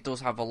 but it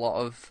does have a lot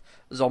of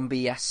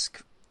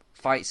zombie-esque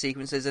fight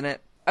sequences in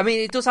it. I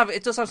mean, it does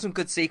have some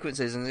good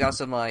sequences, and it has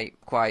some like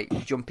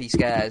quite jumpy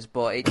scares.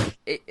 But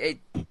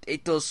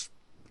it does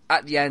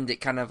at the end. It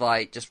kind of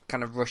like just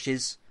kind of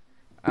rushes,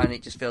 and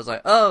it just feels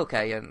like, oh,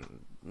 okay, and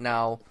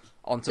now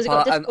onto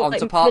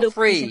part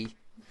 3.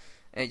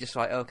 And it's just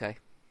like, okay,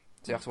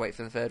 so you have to wait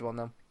for the third one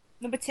then.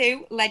 Number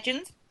 2,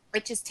 Legend,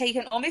 which has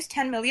taken almost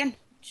 10 million.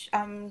 Which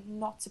I'm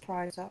not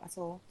surprised at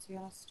all, to be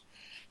honest.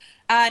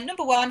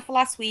 Number 1 for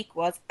last week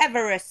was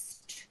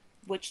Everest,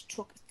 which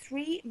took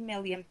 3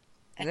 million.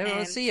 You never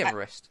want to see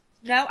Everest?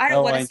 No, I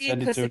don't want to see it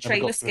because the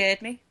trailer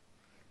scared me.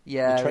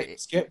 Yeah.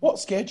 What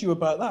scared you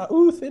about that?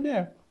 Ooh, thin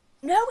air.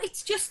 No,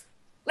 it's just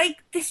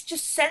like this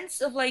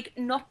sense of like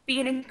not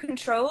being in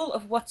control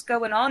of what's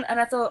going on, and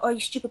I thought, oh, you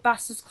stupid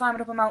bastards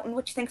climbing up a mountain,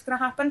 what do you think's going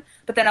to happen?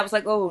 But then I was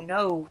like, oh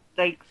no,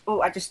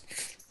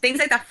 things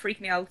like that freak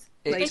me out.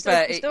 It's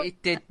fair.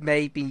 It did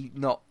maybe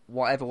not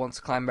whatever wants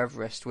to climb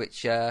Everest,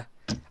 which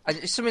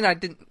it's something I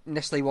didn't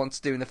necessarily want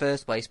to do in the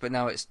first place, but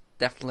now it's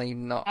definitely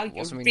not. Oh,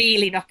 you're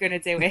really not going to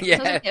do it. Yeah.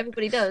 Sounds like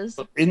everybody does.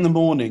 In the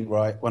morning,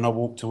 right, when I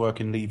walk to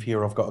work and leave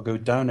here, I've got to go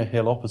down a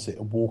hill opposite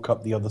and walk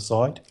up the other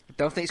side. I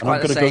don't think it's and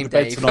quite the same, I'm going to go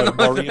to bed Dave. tonight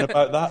worrying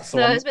about that. So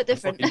no, I'm it's a bit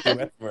different.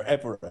 Do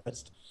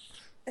Everest.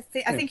 I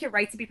think you're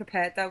right to be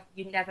prepared, though.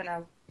 You never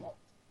know.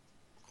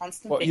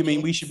 Constant What, you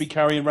mean we should be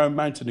carrying around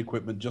mountain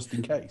equipment just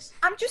in case?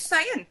 I'm just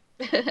saying.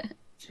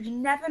 You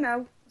never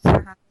know.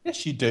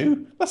 Yes, you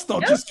do. That's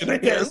not just going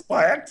to hit us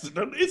by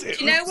accident, is it?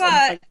 Do you know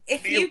what?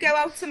 If you go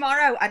out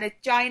tomorrow and a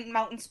giant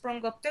mountain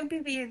sprung up, don't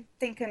be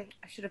thinking,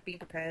 I should have been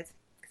prepared,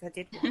 because I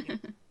did warn you.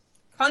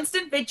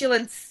 Constant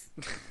vigilance.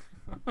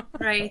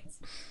 Right.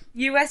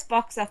 US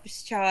box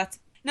office chart.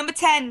 Number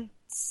 10,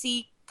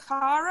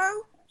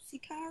 Sicario?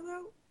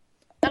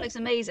 That looks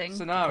amazing.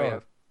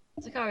 Sicario,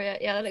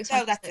 yeah, that looks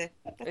fantastic.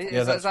 That's it.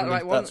 Is that the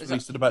right one? That's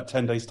released in about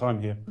 10 days'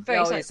 time here.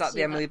 Is that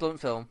the Emily Blunt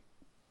film?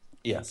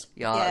 Yes.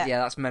 Yeah,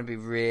 that's meant to be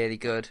really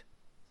good.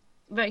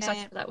 Very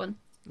excited for that one.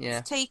 Yeah.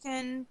 It's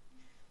taken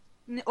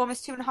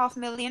almost 2.5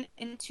 million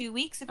in 2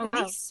 weeks of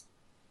release.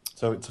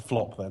 So it's a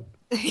flop then.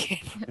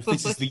 If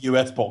this is the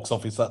US box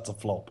office, that's a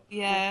flop.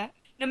 Yeah.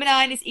 Number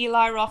 9 is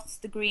Eli Roth's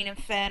The Green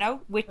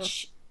Inferno,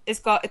 which has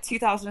got a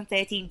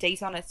 2013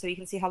 date on it, so you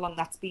can see how long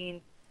that's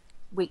been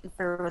waiting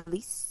for a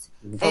release.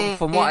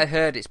 From what I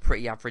heard, it's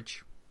pretty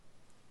average.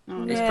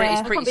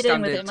 It's pretty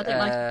standard.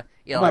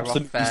 I'm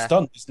absolutely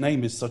stunned. His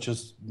name is such a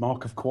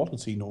mark of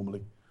quality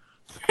normally.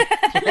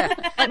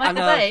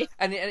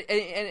 And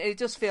it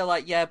does feel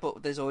like,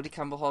 but there's already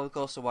Campbell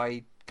Holocaust, so why are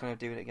you kind of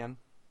doing it again?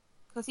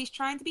 Because he's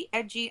trying to be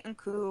edgy and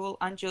cool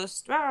and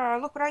just,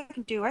 look what I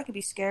can do. I can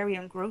be scary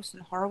and gross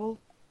and horrible.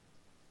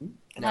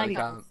 No, he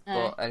can't.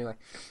 But anyway.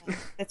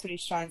 That's what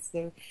he's trying to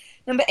do.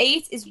 Number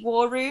 8 is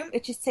War Room,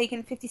 which has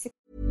taken 56...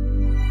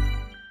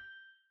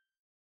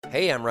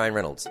 Hey, I'm Ryan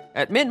Reynolds.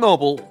 At Mint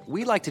Mobile,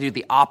 we like to do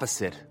the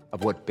opposite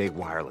of what Big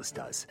Wireless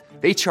does.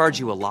 They charge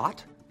you a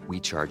lot, we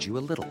charge you a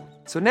little.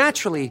 So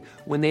naturally,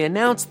 when they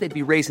announced they'd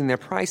be raising their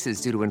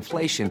prices due to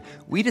inflation,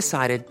 we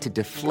decided to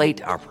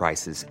deflate our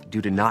prices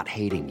due to not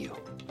hating you.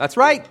 That's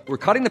right. We're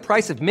cutting the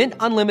price of Mint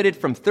Unlimited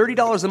from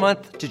 $30 a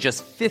month to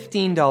just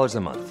 $15 a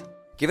month.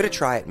 Give it a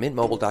try at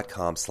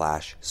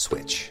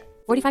mintmobile.com/switch.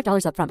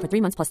 $45 up front for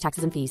 3 months plus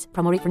taxes and fees.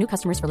 Promo rate for new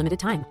customers for limited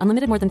time.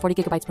 Unlimited more than 40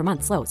 gigabytes per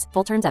month. Slows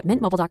full terms at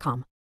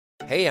mintmobile.com.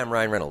 Hey, I'm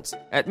Ryan Reynolds.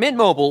 At Mint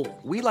Mobile,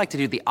 we like to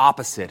do the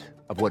opposite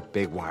of what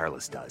Big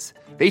Wireless does.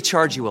 They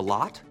charge you a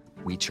lot.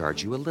 We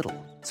charge you a little.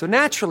 So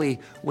naturally,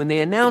 when they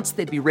announced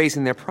they'd be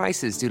raising their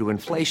prices due to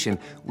inflation,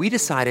 we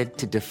decided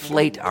to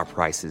deflate our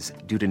prices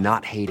due to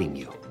not hating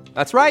you.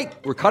 That's right.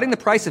 We're cutting the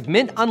price of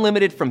Mint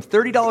Unlimited from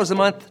 $30 a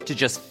month to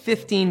just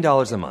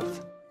 $15 a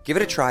month. Give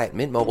it a try at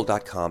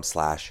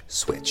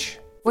mintmobile.com/switch.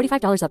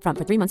 $45 up front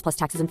for 3 months plus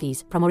taxes and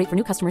fees. Promo rate for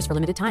new customers for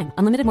limited time.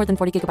 Unlimited more than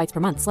 40 gigabytes per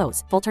month.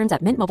 Slows full terms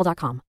at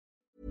mintmobile.com.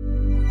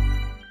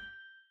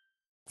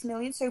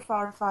 Million so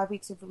far in 5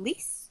 weeks of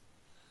release.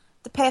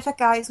 The Perfect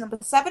Guy is number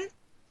 7,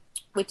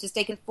 which has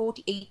taken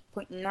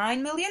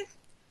 48.9 million.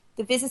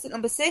 The Visit at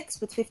number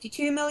 6 with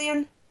 52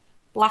 million.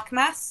 Black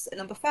Mass at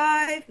number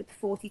 5 with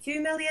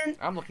 42 million.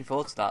 I'm looking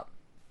forward to that.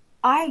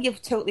 I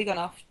have totally gone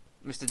off.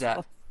 Mr.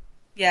 Depp.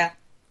 Yeah,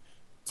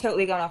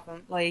 totally gone off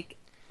him. Like,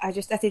 I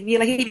feel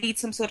like he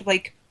needs some sort of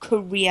like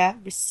career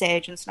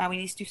resurgence now. He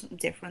needs to do something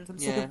different. I'm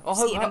sort of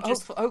seeing him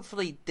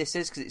hopefully this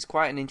is, because it's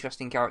quite an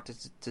interesting character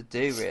to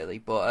do, really.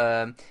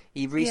 But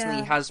he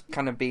recently has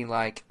kind of been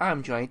like,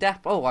 I'm Johnny Depp.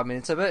 Oh, I'm in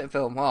a Burton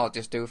film. Well, I'll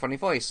just do a funny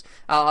voice.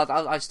 I'll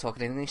just talk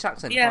in an English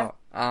accent. Yeah.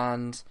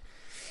 And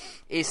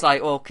it's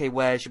like, okay,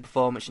 where's your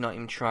performance? You're not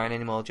even trying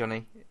anymore,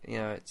 Johnny. You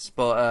know,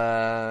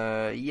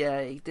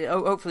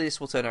 hopefully this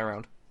will turn it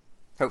around.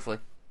 Hopefully.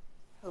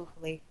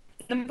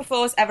 Number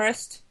 4 is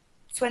Everest.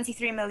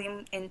 23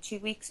 million in 2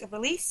 weeks of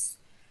release.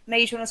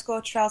 Maze Runner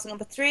scored Trials at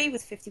number 3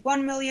 with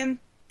 51 million.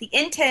 The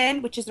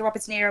Intern, which is the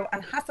Robert De Niro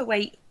and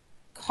Hathaway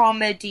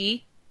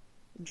comedy,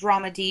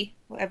 dramedy,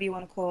 whatever you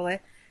want to call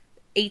it,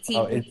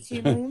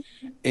 18.2 million.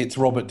 It's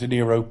Robert De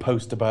Niro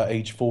post about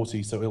age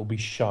 40, so it'll be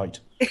shite.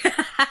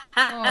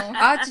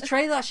 The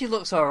trailer actually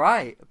looks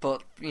alright,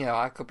 but, you know,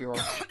 I could be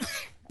wrong.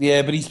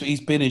 Yeah, but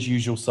he's been his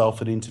usual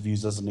self in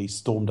interviews, hasn't he?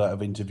 Stormed out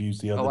of interviews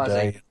the other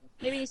day.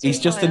 Maybe he's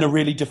just in a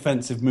really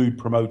defensive mood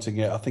promoting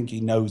it. I think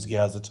he knows he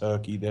has a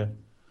turkey there.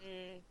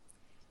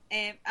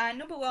 And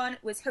number 1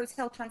 was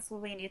Hotel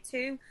Transylvania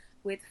 2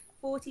 with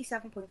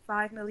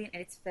 47.5 million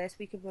in its first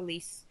week of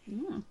release.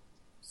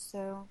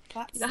 So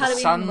that's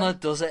Sandler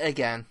does it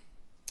again.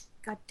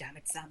 God damn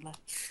it, Sandler.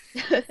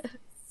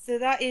 So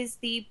that is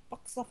the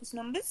box office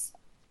numbers.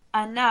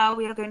 And now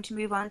we are going to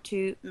move on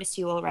to Miss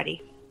You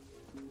Already.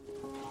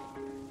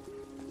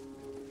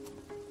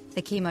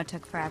 The chemo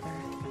took forever.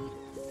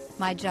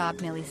 My job,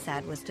 Millie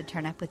said, was to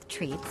turn up with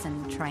treats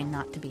and try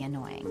not to be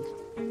annoying.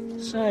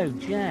 So,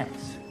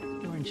 Jess,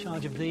 you're in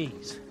charge of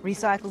these.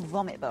 Recycled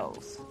vomit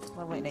bowls.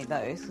 Well, I won't need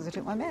those because I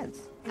took my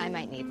meds. I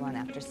might need one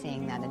after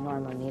seeing that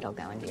enormous needle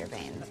go into your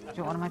veins. Do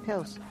you want one of my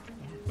pills?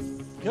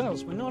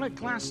 Girls, we're not at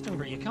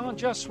Glastonbury. You can't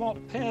just swap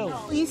pills.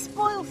 Oh, you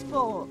spoil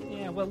sport.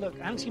 Yeah, well, look,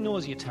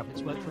 anti-nausea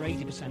tablets work for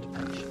 80% of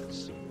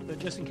patients. But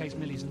just in case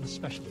Millie's in the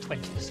special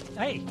 20s.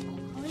 Hey,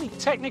 I need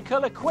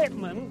technical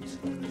equipment.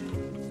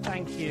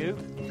 Thank you.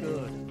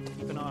 Good.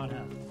 Keep an eye on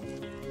her.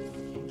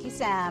 Thank you,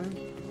 Sam.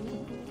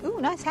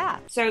 Ooh, nice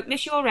hat. So,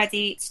 Miss You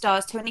Already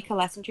stars Toni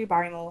Collette and Drew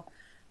Barrymore.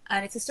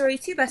 And it's a story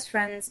of two best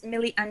friends,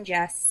 Millie and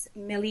Jess.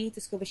 Millie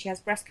discovers she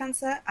has breast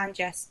cancer, and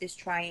Jess is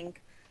trying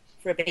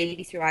for a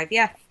baby through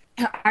IVF.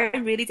 I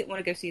really didn't want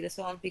to go see this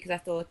one because I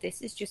thought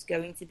this is just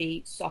going to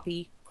be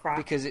soppy crap.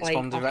 Because it's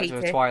from the director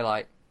of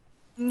Twilight.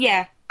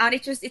 Yeah, and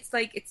it's just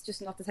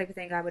not the type of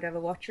thing I would ever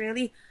watch,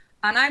 really.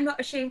 And I'm not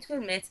ashamed to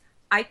admit,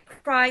 I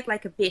cried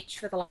like a bitch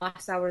for the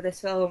last hour of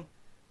this film.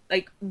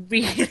 Like,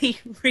 really,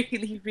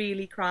 really,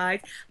 really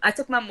cried. I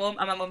took my mum,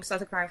 and my mum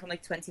started crying from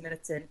like 20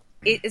 minutes in.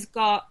 It has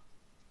got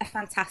a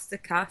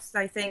fantastic cast,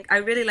 I think. I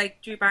really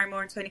like Drew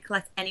Barrymore and Toni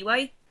Collette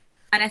anyway.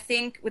 And I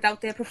think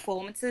without their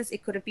performances,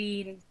 it could have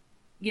been,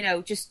 you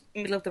know, just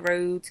middle of the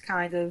road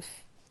kind of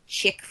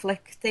chick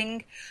flick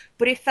thing.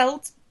 But it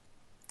felt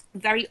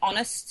very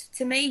honest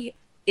to me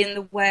in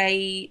the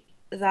way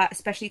that,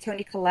 especially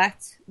Toni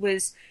Collette,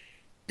 was...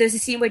 There's a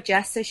scene where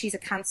Jess says she's a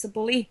cancer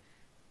bully,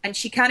 and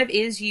she kind of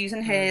is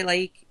using her,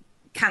 like,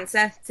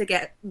 cancer to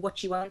get what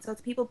she wants out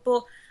of people.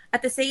 But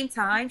at the same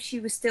time,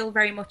 she was still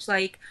very much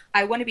like,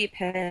 I want to be a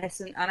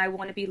person, and I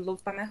want to be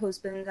loved by my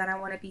husband, and I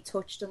want to be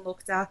touched and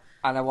looked at.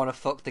 And I want to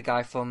fuck the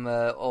guy from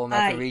All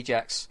American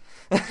Rejects.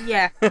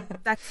 Yeah,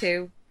 that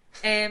too.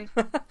 And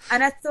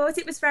I thought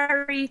it was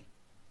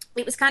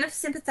kind of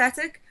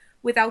sympathetic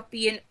without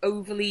being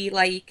overly,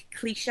 like,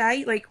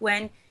 cliche. Like,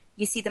 when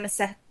you see the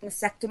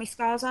mastectomy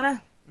scars on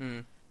her.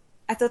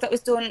 I thought that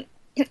was done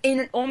in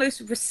an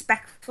almost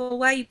respectful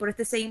way, but at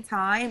the same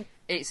time...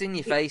 It's in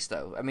your face,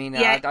 though. I mean,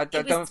 yeah, I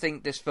don't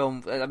think this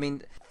film... I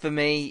mean, for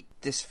me,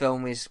 this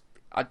film is...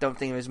 I don't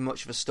think there's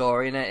much of a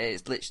story in it.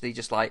 It's literally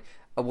just like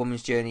a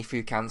woman's journey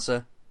through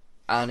cancer.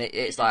 And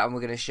it's like, and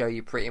we're going to show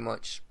you pretty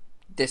much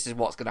this is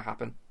what's going to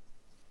happen.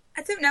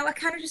 I don't know. I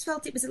kind of just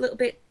felt it was a little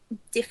bit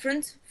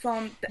different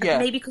from... Yeah.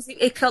 Maybe because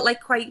it felt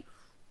like quite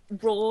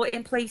raw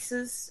in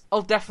places.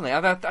 Oh, definitely.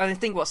 I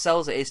think what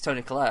sells it is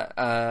Toni Collette,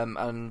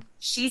 and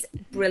she's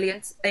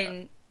brilliant,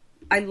 and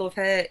I love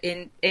her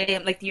in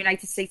like the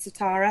United States of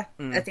Tara.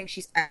 I think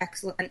she's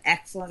an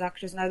excellent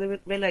actress, and I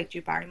really like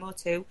Drew Barrymore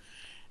too.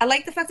 I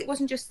like the fact it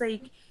wasn't just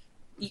like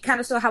you kind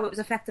of saw how it was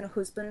affecting her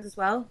husband as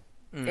well,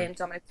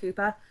 Dominic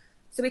Cooper.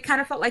 So it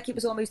kind of felt like it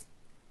was almost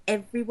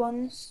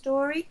everyone's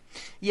story.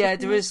 Yeah,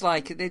 there is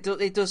like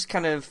it does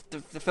kind of the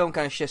film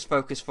kind of shifts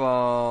focus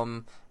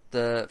from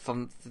the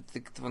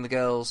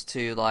girls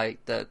to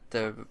like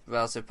the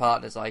relative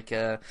partners. Like,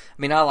 I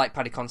mean, I like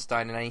Paddy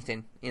Considine in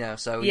anything,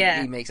 so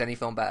he makes any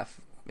film better,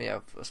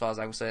 as far as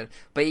I'm concerned.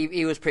 But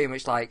he was pretty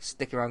much like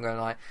sticking around going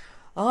like,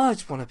 oh, I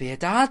just want to be a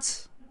dad,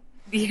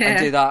 and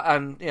do that,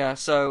 and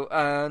so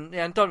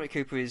and Dominic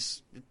Cooper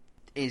is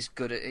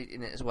good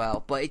in it as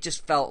well. But it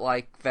just felt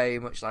like very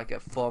much like a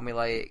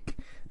formulaic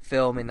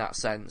film in that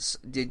sense.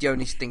 The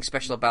only thing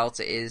special about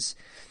it is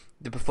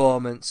the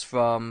performance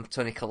from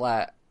Toni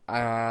Collette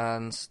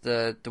and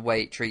the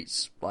way it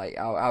treats, like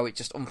how it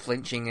just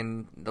unflinching,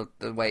 and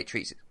the way it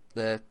treats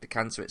the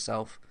cancer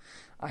itself.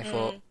 I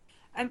thought.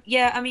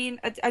 Yeah, I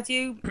mean, I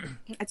do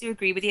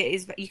agree with you. It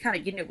is you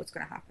know what's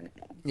going to happen.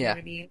 You know what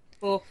I mean?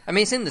 But, I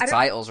mean, it's in the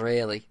titles,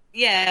 really.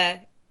 Yeah,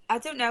 I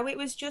don't know. It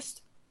was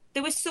just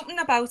there was something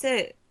about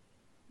it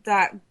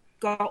that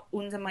got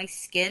under my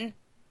skin,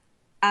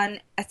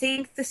 and I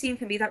think the scene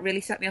for me that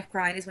really set me off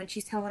crying is when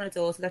she's telling her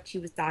daughter that she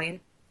was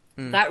dying.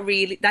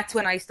 That's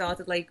when I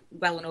started like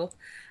welling up,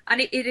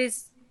 and it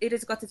has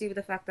got to do with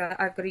the fact that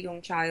I've got a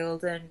young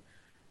child, and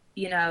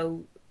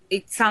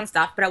it sounds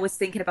daft, but I was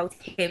thinking about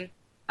him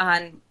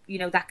and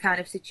that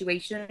kind of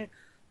situation.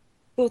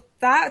 But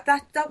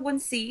that one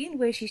scene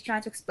where she's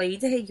trying to explain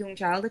to her young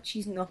child that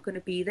she's not going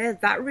to be there,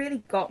 that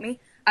really got me.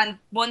 And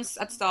once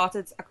I'd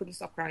started, I couldn't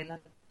stop crying then.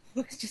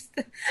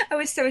 I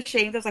was so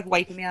ashamed. I was like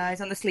wiping my eyes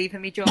on the sleeve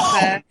of my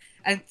jumper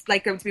and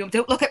like going to me,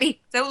 don't look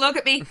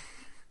at me.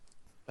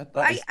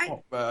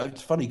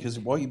 It's funny because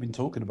while you've been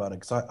talking about it,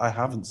 because I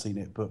haven't seen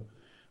it, but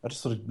I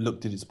just sort of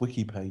looked at its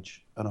wiki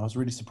page and I was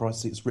really surprised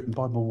to see it's written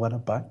by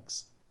Morwenna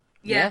Banks.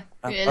 Yeah,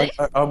 really?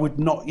 I would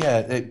not.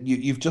 Yeah,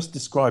 you've just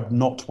described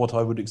not what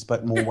I would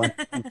expect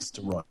Morwenna Banks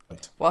to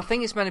write. Well, I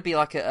think it's meant to be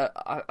like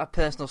a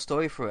personal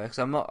story for her, because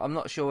I'm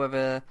not sure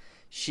whether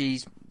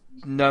she's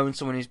known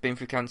someone who's been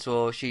through cancer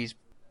or she's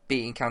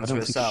beating cancer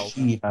herself.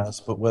 Think she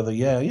has, but whether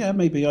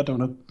maybe, I don't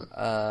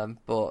know.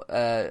 But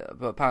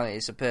apparently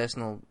it's a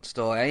personal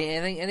story.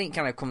 I think it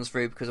kind of comes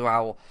through because of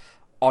how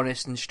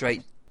honest and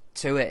straight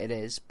to it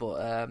is.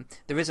 But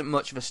there isn't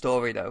much of a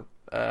story though.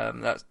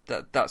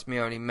 That's my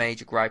only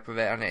major gripe with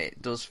it, and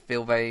it does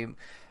feel very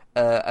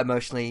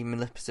emotionally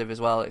manipulative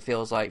as well. It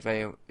feels like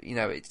very,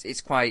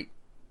 it's quite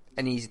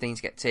an easy thing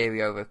to get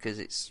teary over because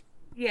it's.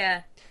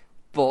 Yeah.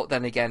 But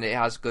then again, it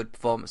has good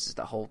performances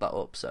that hold that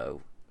up. So.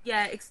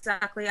 Yeah,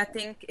 exactly. I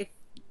think if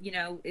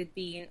it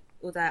being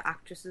other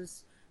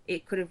actresses,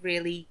 it could have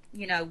really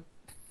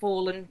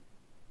fallen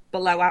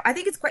below. I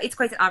think it's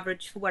quite an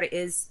average for what it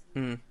is.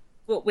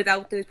 But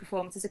without those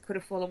performances, it could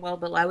have fallen well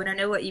below. And I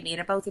know what you mean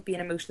about it being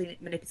emotionally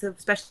manipulative,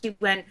 especially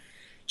when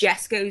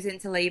Jess goes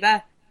into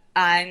labour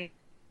and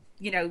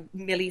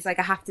Millie's like,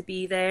 I have to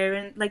be there,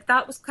 and like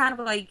that was kind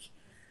of like.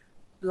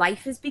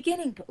 Life is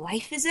beginning, but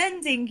life is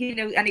ending,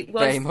 and it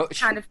was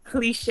kind of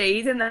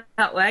cliched in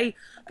that way.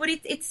 But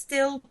it's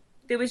still,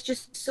 there was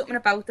just something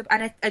about them,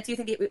 and I do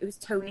think it was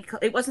Toni.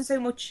 It wasn't so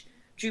much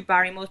Drew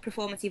Barrymore's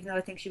performance, even though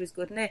I think she was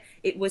good in it.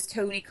 It was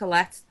Toni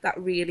Collette that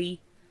really,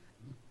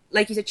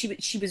 like you said,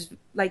 she was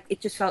like, it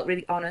just felt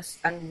really honest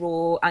and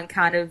raw and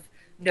kind of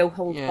no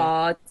holds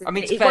barred. I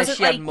mean, to be fair,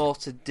 she had more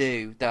to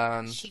do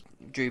than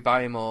Drew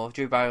Barrymore.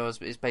 Drew Barrymore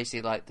is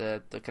basically like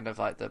the kind of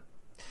like the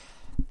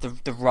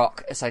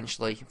rock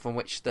essentially from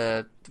which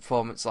the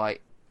performance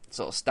like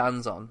sort of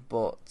stands on,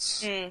 but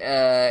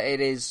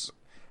it is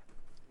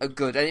a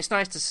good, and it's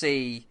nice to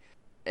see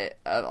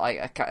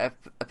like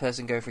a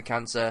person going through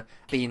cancer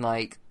being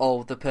like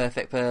the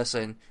perfect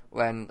person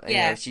when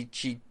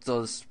she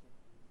does.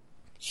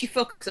 She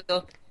fucks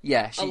up.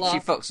 Yeah, she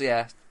fucks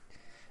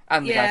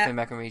and the guy from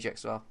American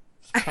Rejects as well.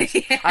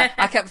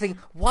 I kept thinking,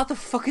 what the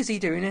fuck is he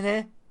doing in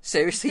here?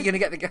 Seriously, you're gonna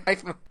get the guy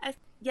from?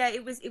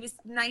 It was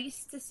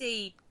nice to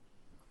see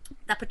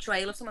that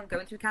portrayal of someone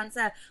going through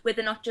cancer, where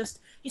they're not just,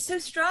 you're so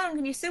strong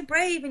and you're so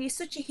brave and you're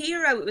such a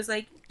hero. It was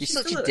like, you're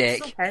such a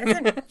dick.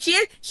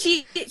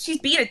 She's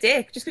been a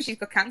dick just because she's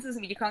got cancer. I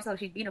mean, you can't tell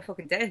she's been a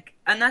fucking dick,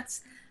 and I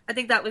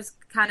think that was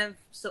kind of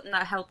something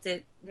that helped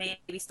it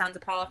maybe stand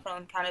apart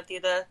from kind of the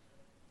other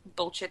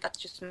bullshit that's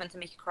just meant to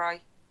make you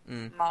cry.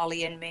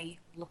 Marley and me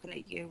looking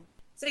at you.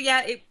 So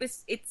yeah,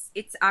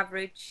 it's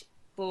average,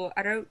 but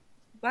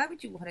why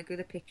would you want to go to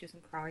the pictures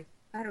and cry?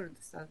 I don't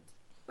understand.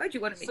 Why do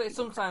you want to make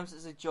sometimes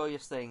it's a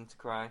joyous thing to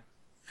cry.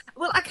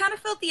 Well, I kind of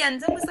felt the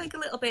ending was like a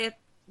little bit.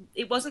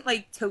 It wasn't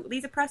like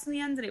totally depressing, the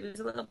ending. It was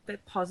a little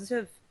bit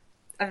positive,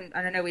 and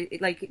I know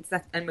it's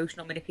that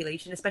emotional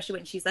manipulation, especially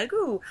when she's like,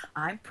 "Oh,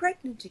 I'm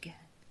pregnant again,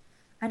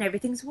 and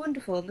everything's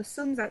wonderful, and the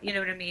sun's out." You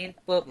know what I mean?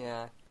 But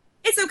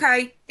It's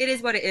okay. It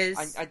is what it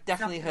is. I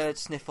definitely heard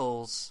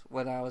sniffles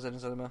when I was in the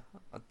cinema.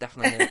 I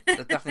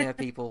definitely heard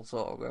people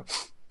sort of go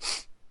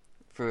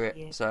through it.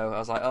 Yeah. So I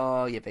was like,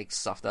 "Oh, you big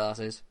soft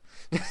asses."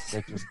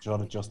 They're just trying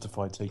to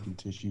justify taking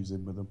tissues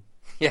in with them.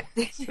 Yeah.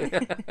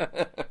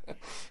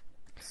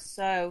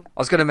 So I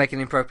was going to make an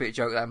inappropriate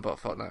joke then, but I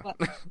thought no.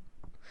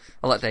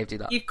 I'll let Dave do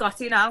that. You've got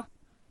to now.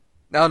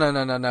 No.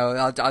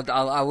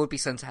 I would be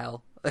sent to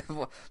hell.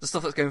 The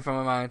stuff that's going from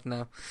my mind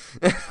now.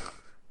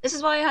 This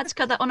is why I had to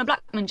cut that on a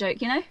Blackman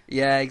joke, you know?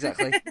 Yeah,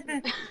 exactly.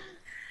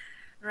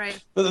 Right.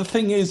 But the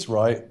thing is,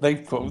 right,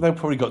 they've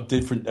probably got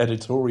different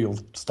editorial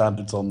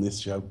standards on this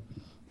show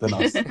than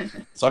us.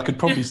 So I could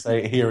probably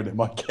say it here and it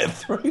might get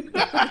through.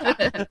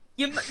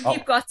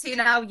 You've got to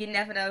now. You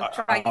never know.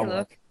 Try your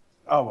luck.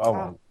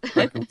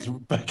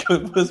 Becca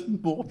was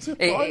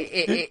mortified.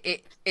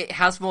 It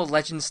has more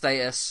legend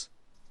status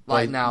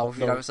now, if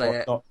you don't say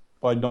it.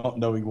 By not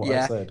knowing what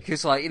I said.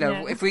 Because,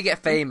 if we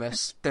get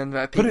famous, then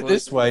people... Put it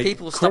this way,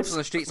 people stop us on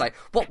the streets like,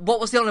 what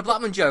was the Honor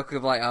Blackman joke?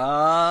 Of like,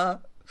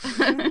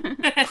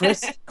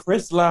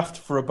 Chris laughed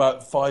for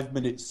about 5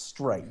 minutes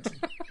straight,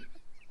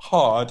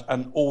 hard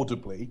and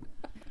audibly,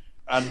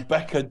 and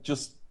Becca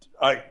just...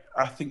 I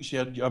think she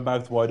had her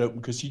mouth wide open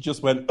because she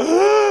just went...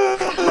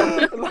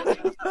 I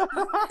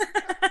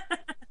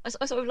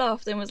sort of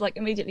laughed and was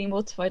immediately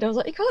mortified. I was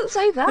like, you can't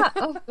say that.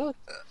 Oh, God.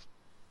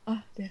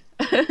 Oh, dear.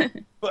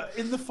 But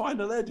in the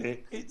final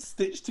edit, it's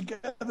stitched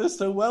together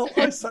so well.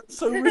 I sound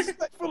so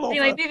respectful of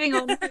anyway, moving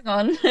on.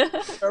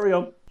 Carry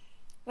on.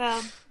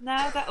 Well,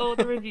 now that all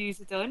the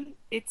reviews are done,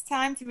 it's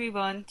time to move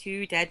on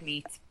to Dead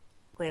Meat,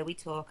 where we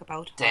talk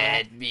about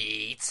Dead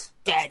Meat.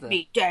 Dead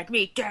Meat.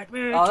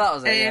 Oh, that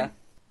was it, yeah.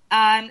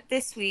 And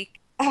this week,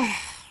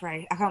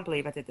 right, I can't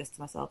believe I did this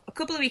to myself. A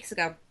couple of weeks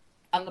ago,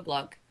 on the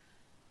blog,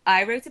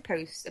 I wrote a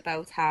post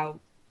about how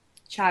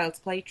Child's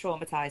Play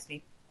traumatised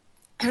me.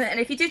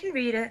 And if you didn't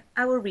read it,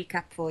 I will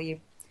recap for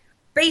you.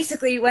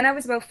 Basically, when I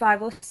was about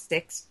 5 or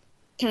 6,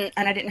 and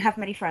I didn't have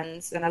many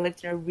friends, and I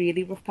lived in a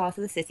really rough part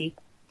of the city,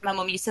 my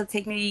mum used to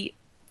take me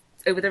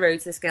over the road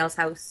to this girl's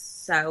house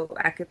so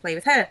I could play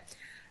with her.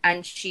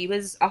 And she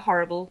was a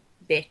horrible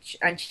bitch,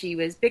 and she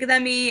was bigger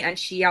than me, and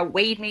she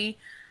outweighed me,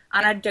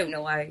 and I don't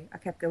know why I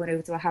kept going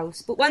over to her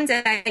house. But one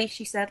day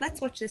she said,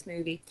 let's watch this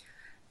movie.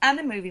 And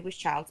the movie was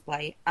Child's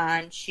Play,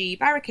 and she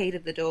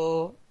barricaded the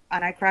door,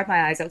 and I cried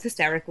my eyes out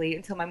hysterically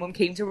until my mum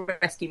came to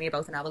rescue me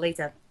about an hour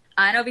later.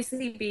 And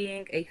obviously,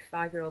 being a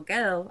 5-year-old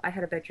girl, I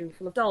had a bedroom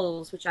full of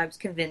dolls, which I was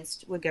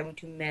convinced were going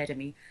to murder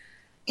me.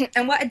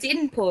 And what I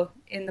didn't put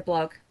in the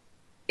blog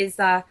is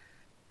that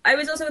I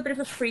was also a bit of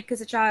a freak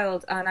as a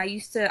child, and I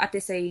used to, at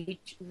this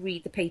age,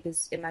 read the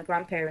papers in my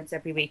grandparents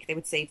every week. They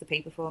would save the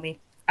paper for me.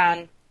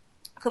 And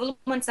a couple of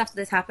months after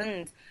this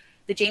happened,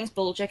 the James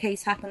Bulger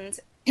case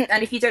happened.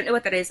 And if you don't know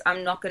what that is,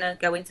 I'm not going to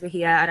go into it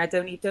here, and I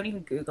don't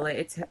even Google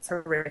it. It's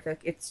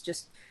horrific. It's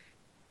just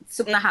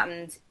something that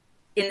happened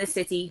in the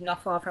city,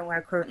 not far from where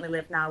I currently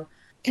live now.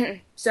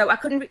 So I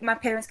couldn't. My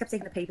parents kept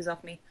taking the papers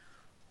off me,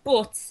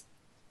 but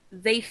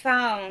they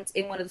found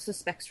in one of the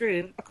suspects'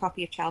 room a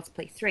copy of Child's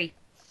Play 3,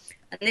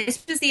 and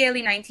this was the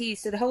early 90s,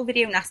 so the whole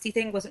video nasty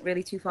thing wasn't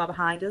really too far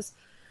behind us.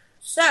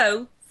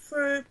 So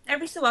for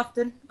every so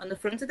often, on the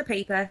front of the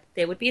paper,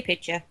 there would be a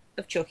picture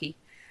of Chucky.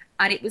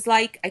 And it was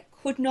like I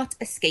could not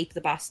escape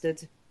the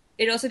bastard.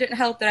 It also didn't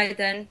help that I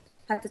then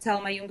had to tell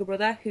my younger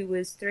brother, who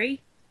was 3,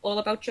 all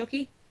about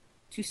Chucky,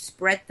 to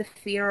spread the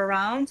fear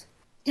around.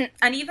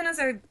 And even as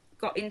I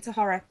got into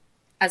horror,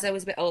 as I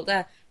was a bit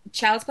older,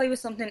 Child's Play was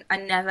something I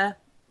never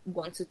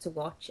wanted to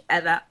watch,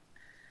 ever.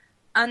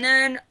 And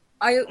then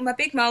I opened my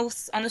big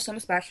mouth on the summer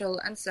special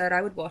and said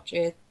I would watch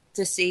it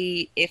to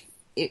see if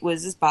it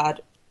was as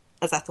bad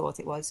as I thought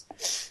it was.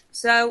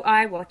 So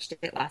I watched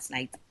it last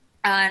night.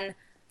 And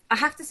I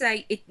have to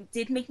say, it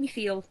did make me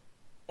feel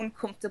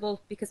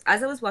uncomfortable because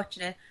as I was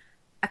watching it,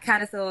 I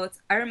kind of thought,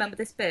 I remember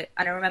this bit,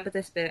 and I remember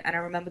this bit, and I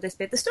remember this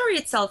bit. The story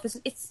itself,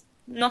 it's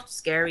not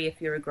scary if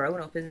you're a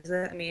grown-up, is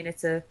it? I mean,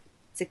 it's a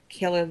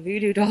killer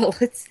voodoo doll.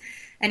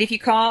 And if you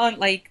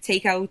can't,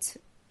 take out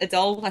a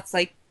doll that's,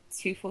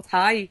 2 foot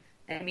high,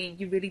 I mean,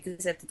 you really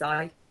deserve to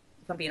die,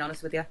 if I'm being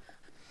honest with you.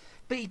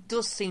 But he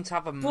does seem to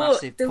have a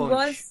massive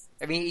punch.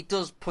 I mean, he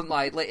does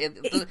punch,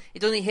 it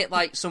doesn't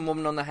hit, some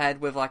woman on the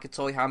head with, a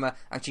toy hammer,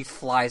 and she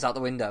flies out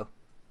the window.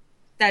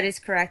 That is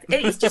correct.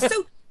 It's just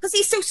so... Because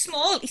he's so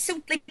small, he's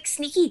so,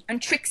 sneaky and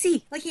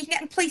tricksy. He can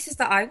get in places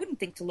that I wouldn't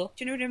think to look,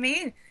 do you know what I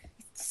mean?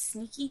 It's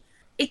sneaky.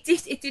 It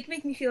did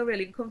make me feel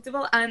really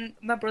uncomfortable, and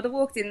my brother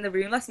walked in the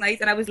room last night,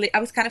 and I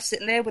was kind of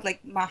sitting there with,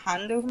 my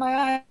hand over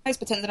my eyes,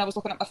 pretending I was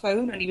looking at my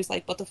phone, and he was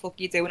like, what the fuck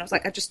are you doing? I was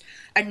like,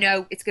 I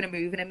know it's going to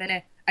move in a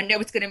minute. I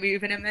know it's going to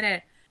move in a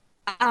minute.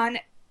 And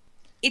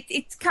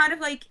it's kind of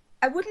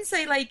I wouldn't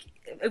say,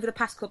 over the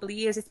past couple of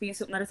years it's been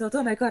something that I thought,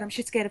 oh my god, I'm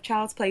shit scared of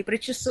Child's Play, but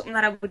it's just something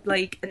that I would no,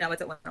 I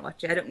don't want to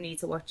watch it. I don't need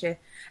to watch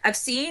it. I've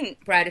seen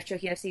Bride of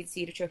Chucky, I've seen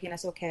Seed of Chucky, and I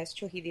saw Curse of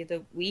Chucky the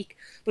other week,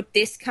 but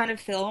this kind of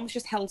film has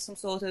just held some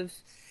sort of...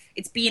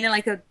 It's been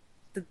in,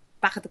 the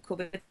back of the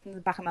cupboard in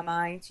the back of my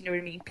mind, you know what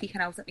I mean,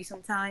 peeking out at me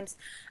sometimes.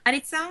 And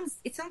it sounds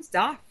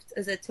daft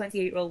as a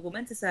 28-year-old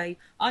woman to say,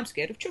 I'm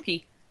scared of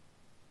Chucky.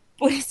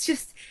 But it's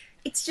just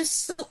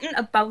something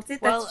about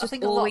it that's just I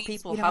think a lot of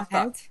people have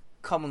that head.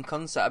 common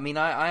concept. I mean,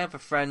 I have a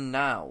friend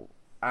now,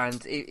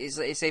 and it's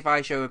if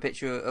I show him a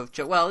picture of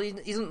Chuck, well, he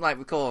doesn't like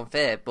recall in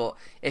fear, but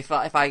if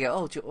I go,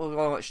 oh, do you want to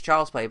watch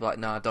Child's Play? He'd be like,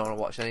 no, I don't want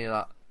to watch any of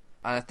that.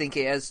 And I think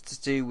it has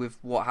to do with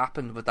what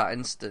happened with that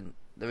incident.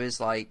 There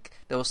was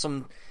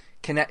some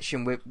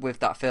connection with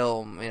that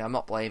film. I mean, I'm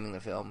not blaming the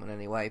film in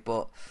any way,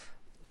 but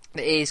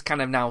it is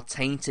kind of now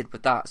tainted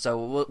with that.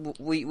 So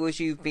was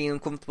you being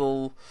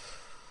uncomfortable?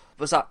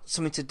 Was that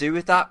something to do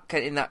with that?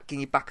 Can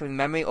you back in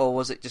memory, or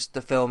was it just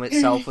the film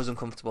itself was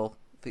uncomfortable?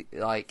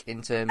 Like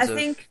in terms of,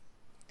 think,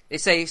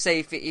 say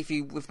if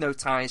you with no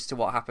ties to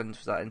what happened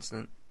with that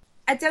incident.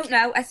 I don't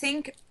know. I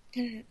think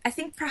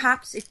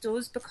perhaps it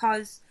does,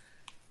 because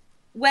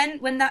when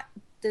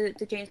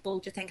the James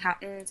Bulger thing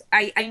happened,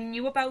 I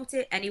knew about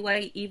it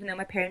anyway, even though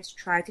my parents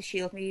tried to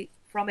shield me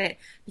from it,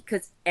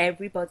 because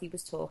everybody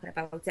was talking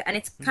about it. And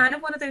it's kind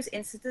of one of those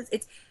incidents.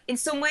 It's in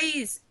some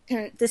ways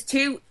there's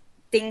two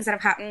things that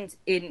have happened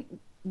in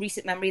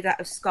recent memory that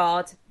have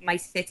scarred my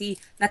city.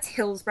 That's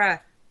Hillsborough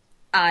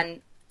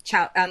and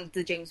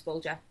the James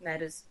Bulger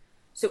murders.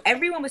 So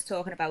everyone was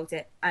talking about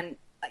it, and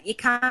it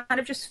kind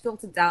of just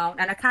filtered down,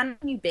 and I kind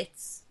of knew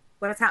bits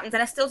when it happened,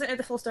 and I still don't know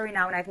the full story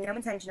now, and I have no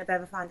intention of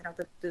ever finding out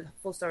the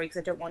full story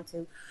because I don't want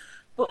to.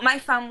 But my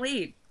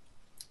family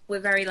were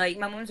very, like,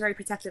 my mum's very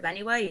protective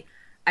anyway,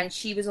 and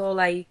she was all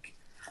like,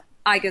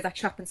 I go to that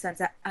shopping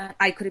centre, and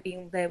I could have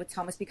been there with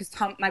Thomas, because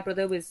my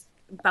brother was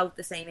about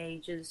the same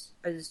age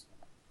as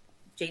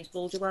James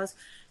Bulger was.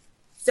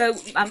 So,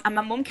 and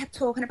my mum kept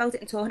talking about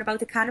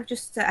it, kind of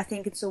just, I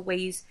think in some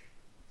ways,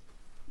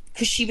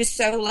 because she was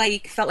so,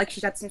 like, felt like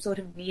she'd had some sort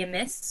of near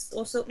miss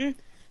or something.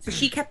 So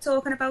she kept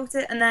talking about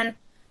it, and then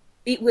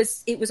it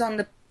was on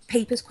the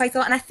papers quite a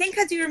lot. And I think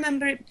I do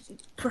remember it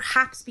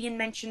perhaps being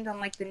mentioned on,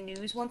 like, the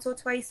news once or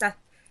twice. And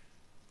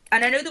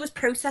I know there was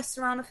protests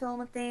around the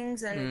film and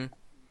things, and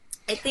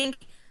I think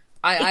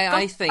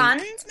I think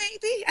banned,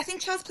 maybe. I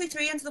think Child's Play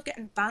 3 ended up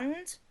getting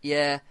banned.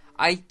 Yeah,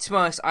 to be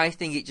honest, I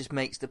think it just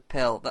makes the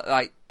pill that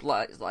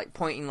like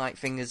pointing like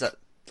fingers at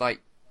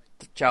like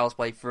Child's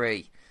Play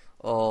 3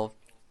 or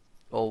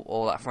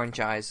that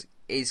franchise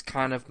is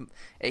kind of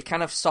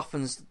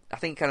softens. I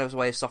think kind of a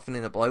way of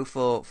softening the blow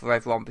for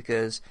everyone,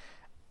 because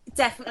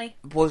definitely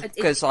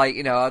because like,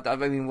 you know, I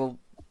mean, we'll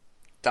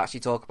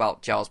actually talk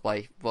about Child's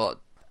Play, but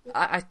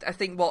I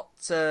think what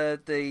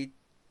the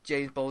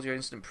James Bulger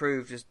incident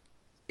proved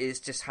is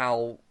just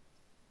how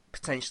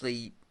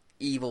potentially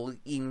evil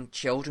even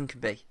children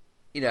can be,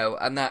 you know,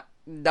 and that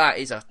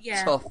is a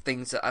tough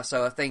thing to.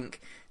 So I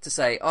think to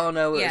say, oh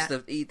no, it's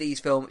these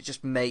films, it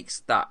just makes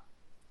that.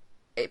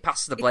 It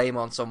passes the blame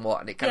on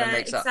somewhat, and it kind of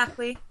makes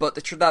exactly. But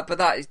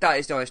that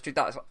is the honest truth.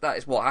 That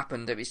is what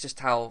happened. It's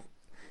just how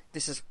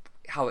this is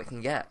how it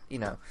can get. You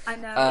know. I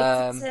know.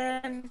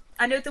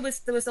 I know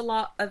there was a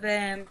lot of.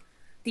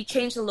 They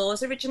changed the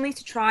laws originally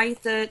to try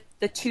the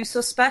two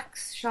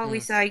suspects, shall we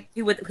say,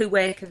 who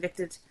were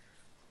convicted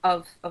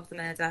of the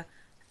murder,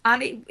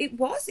 and it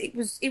was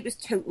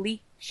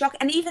totally shocking.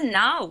 And even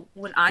now,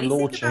 when I the law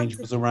think change about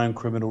it, was around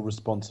criminal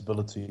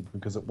responsibility,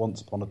 because at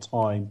once upon a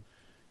time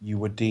you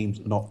were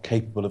deemed not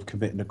capable of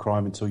committing a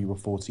crime until you were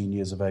 14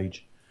 years of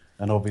age,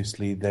 and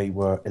obviously they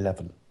were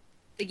 11.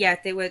 Yeah,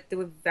 they were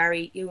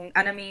very young,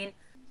 and I mean,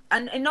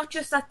 and not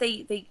just that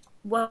they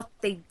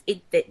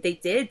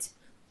did,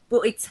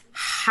 but it's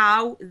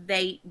how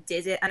they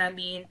did it. And I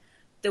mean,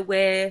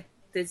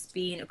 there's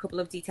been a couple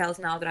of details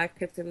now that I've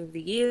picked up over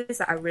the years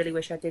that I really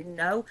wish I didn't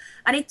know,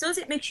 and it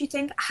makes you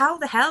think, how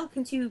the hell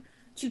can two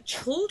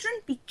children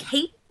be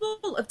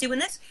capable of doing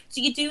this?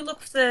 So you do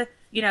look for,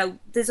 you know,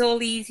 there's all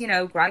these, you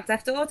know, Grand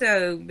Theft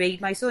Auto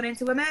made my son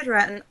into a murderer,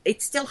 and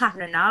it's still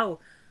happening now.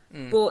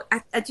 But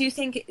I do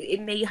think it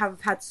may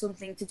have had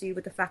something to do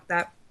with the fact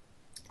that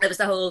there was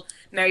the whole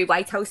Mary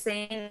Whitehouse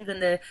thing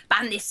and the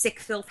ban this sick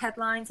filth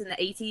headlines in the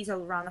 80s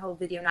all around the whole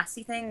video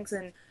nasty things,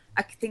 and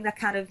I think that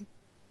kind of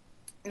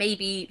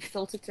maybe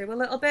filtered through a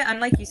little bit. And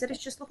like you said,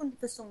 it's just looking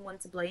for someone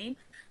to blame.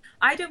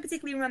 I don't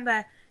particularly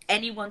remember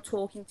anyone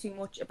talking too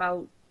much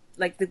about,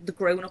 like, the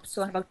grown-ups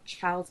talking about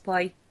Child's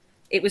Play.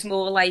 It was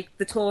more like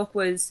the talk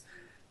was,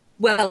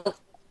 well,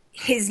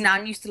 his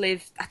nan used to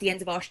live at the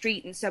end of our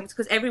street, and so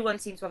because everyone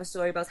seems to have a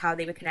story about how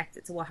they were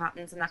connected to what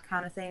happened and that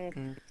kind of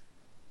thing.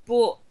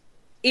 But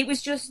it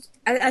was just,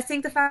 I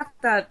think the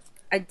fact that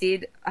I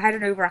had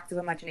an overactive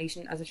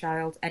imagination as a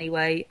child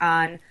anyway,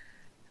 and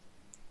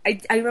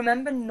I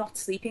remember not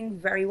sleeping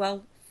very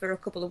well for a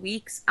couple of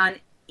weeks,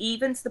 and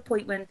even to the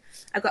point when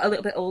I got a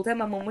little bit older,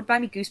 my mum would buy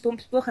me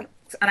Goosebumps book, and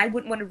I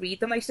wouldn't want to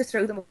read them. I used to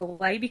throw them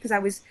away because I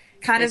was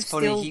kind it's of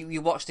funny, still... you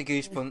watch the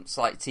Goosebumps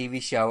like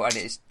TV show,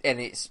 and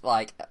it's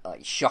like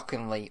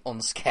shockingly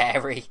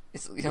unscary.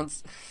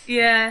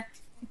 Yeah,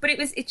 but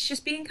it's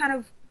just being kind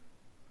of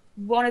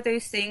one of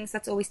those things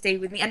that's always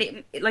stayed with me. And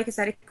it, like I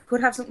said, it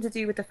could have something to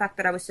do with the fact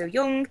that I was so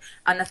young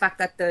and the fact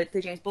that the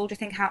James Bulger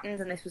thing happened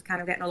and this was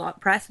kind of getting a lot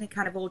of press and it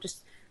kind of all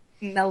just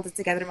melded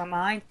together in my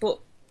mind. But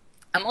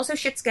I'm also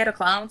shit scared of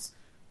clowns,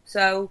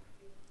 so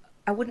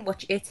I wouldn't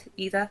watch it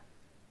either.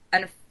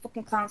 And if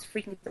fucking clowns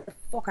freak me the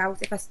fuck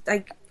out. If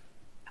I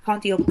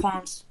can't deal with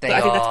clowns. They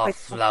I think all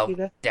that's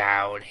float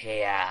down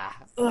here.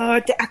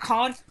 I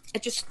can't.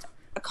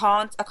 I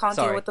can't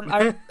deal with them.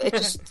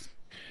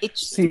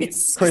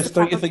 Chris,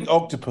 don't you think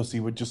Octopussy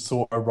would just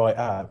sort her right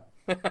out?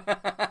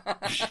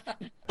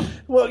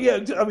 Well, yeah,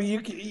 I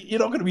mean, you're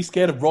not going to be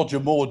scared of Roger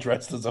Moore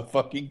dressed as a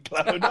fucking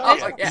clown,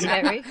 are you?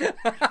 Scary.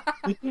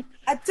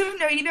 I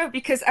don't know,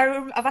 because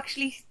I've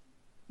actually,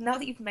 now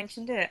that you've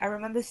mentioned it, I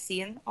remember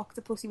seeing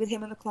Octopussy with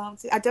him and the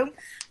clowns. I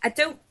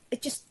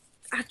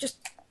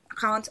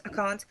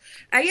can't.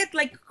 I had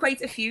like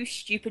quite a few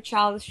stupid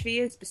childish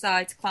fears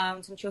besides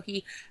clowns and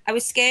Chucky. I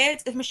was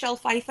scared of Michelle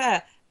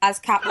Pfeiffer as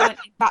Catwoman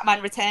in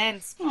Batman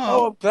Returns.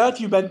 Oh, I'm glad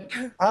you meant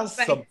as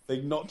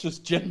something, not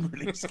just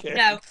generally scared.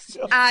 No,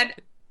 and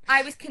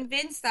I was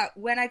convinced that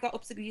when I got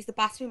up to use the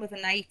bathroom of the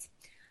night,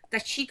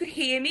 that she could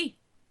hear me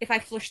if I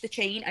flushed the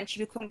chain and she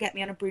would come get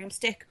me on a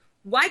broomstick.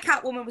 Why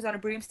Catwoman was on a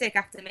broomstick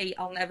after me,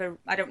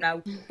 I don't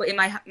know. But in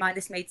my mind,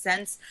 this made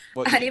sense.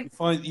 But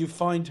you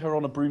find her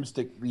on a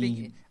broomstick,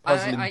 the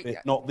puzzling bit,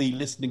 not the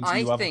listening to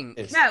you.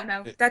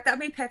 No, that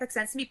made perfect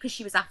sense to me because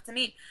she was after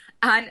me.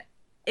 And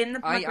in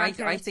the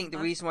I think the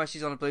reason why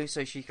she's on a broom,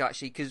 so she can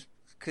actually,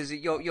 because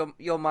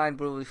your mind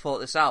probably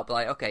thought this out, but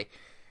like, okay,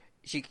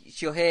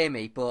 she'll hear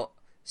me, but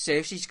so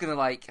if she's gonna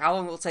like, how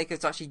long will it take her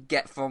to actually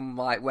get from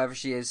like wherever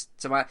she is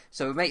to my?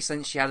 So it makes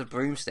sense she has a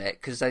broomstick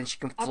because then she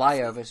can fly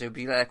over, so it'll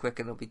be there quick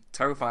and it'll be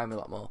terrifying me a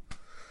lot more.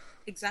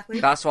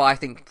 Exactly. That's what I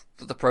think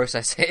the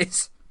process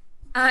is.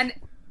 And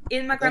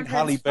in my grandparents'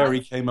 Halle Berry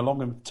came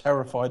along and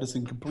terrified us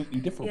in completely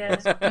different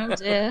ways. Oh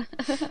dear.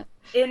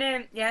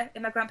 In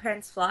my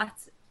grandparents' flat.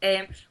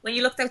 When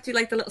you looked out through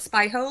like the little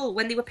spy hole,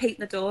 when they were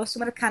painting the door,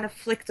 someone had kind of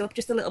flicked up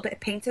just a little bit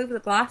of paint over the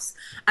glass,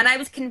 and I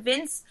was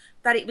convinced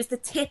that it was the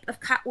tip of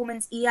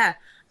Catwoman's ear,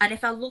 and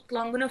if I looked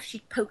long enough,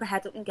 she'd poke her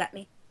head up and get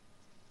me.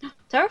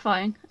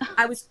 Terrifying.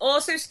 I was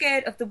also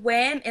scared of the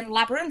worm in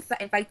Labyrinth that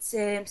invites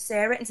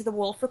Sarah into the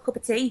wall for a cup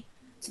of tea,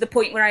 to the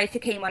point where if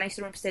it came on, I used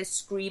to run upstairs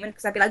screaming,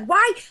 because I'd be like,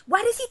 why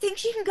does he think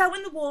she can go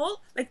in the wall?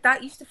 Like,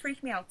 that used to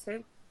freak me out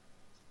too.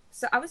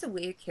 So I was a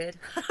weird kid.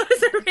 I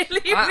was a really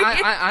weird kid.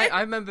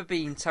 I remember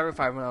being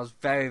terrified when I was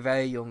very,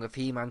 very young of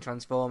He-Man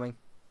transforming.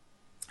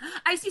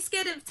 I used to be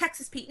scared of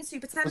Texas Pete and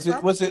Super Ted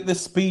Was it the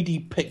Speedy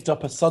picked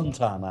up a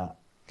suntan at?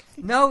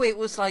 No, it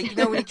was like,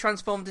 when he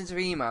transformed into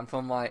He-Man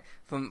from Adam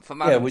to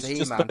He-Man. Which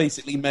just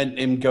basically meant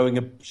him going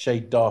a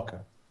shade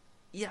darker.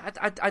 Yeah,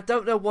 I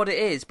don't know what it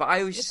is, but I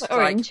used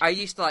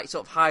to like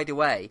sort of hide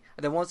away,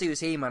 and then once he was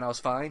He-Man, I was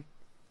fine.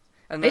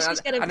 And I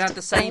had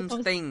the same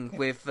thing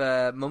with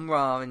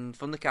Mumra in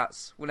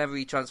Thundercats. Whenever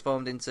he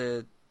transformed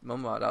into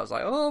Mumra, I was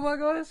like, "Oh my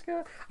god, it's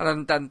scary!"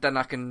 And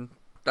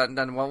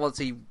then once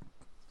he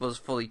was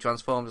fully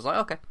transformed, I was like,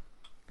 "Okay."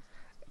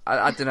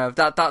 I don't know.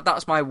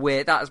 That's my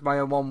weird. That is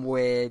my one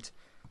weird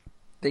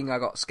thing I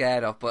got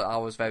scared of, but I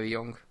was very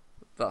young.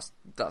 That's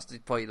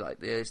probably like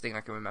the earliest thing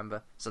I can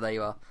remember. So there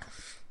you are.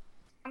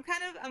 I'm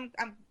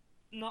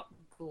not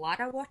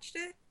glad I watched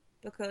it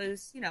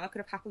because I could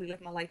have happily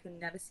lived my life and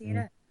never seen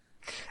it.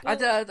 I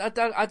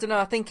don't know.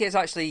 I think it's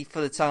actually,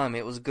 for the time,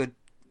 it was a good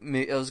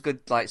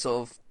like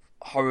sort of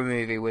horror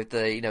movie with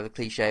the the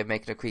cliche of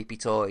making a creepy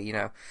toy.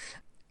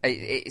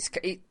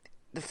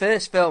 The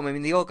first film. I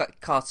mean, they all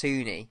got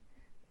cartoony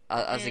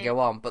as they go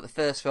on, but the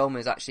first film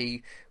is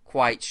actually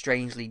quite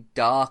strangely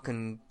dark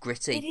and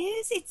gritty. It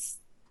is. It's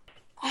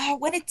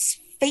when its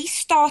face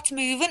starts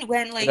moving.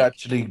 When like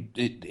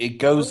it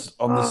goes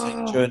on the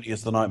same journey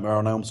as the Nightmare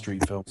on Elm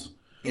Street films.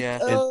 Yeah.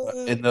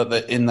 In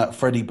that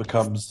Freddy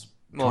becomes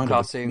more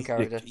cartoon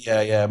character.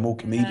 Yeah, more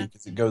comedic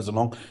as it goes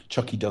along.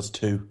 Chucky does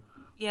too.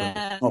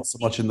 Yeah. Not so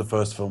much in the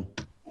first film.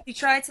 He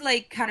tried to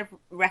like kind of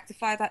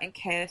rectify that in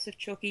Curse of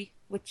Chucky,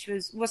 which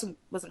wasn't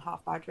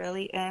half bad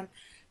really.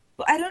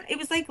 But it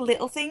was like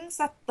little things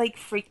that like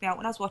freaked me out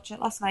when I was watching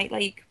it last night.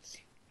 Like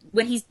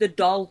when he's the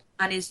doll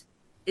and his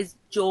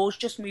jaw's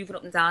just moving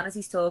up and down as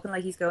he's talking,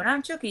 like he's going,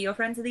 "I'm Chucky, your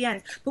friend to the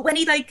end." But when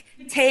he like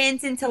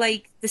turns into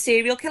like the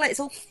serial killer, his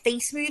whole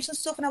face moves and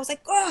stuff, and I was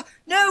like, "Oh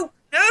no,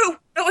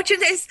 not watching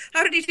this!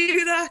 How did he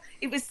do that?"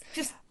 It was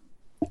just.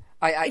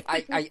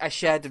 I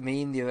shared a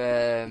meme the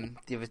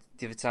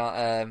other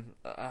time.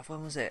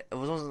 When was it? It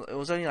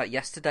was only like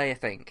yesterday, I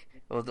think,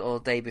 or the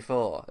day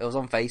before. It was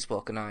on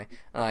Facebook, and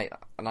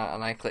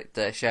I clicked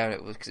share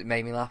it because it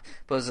made me laugh.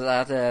 But I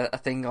had a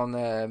thing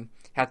on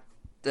had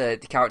the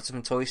characters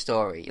from Toy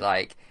Story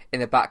like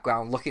in the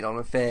background looking on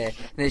with fear,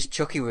 and there's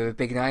Chucky with a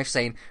big knife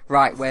saying,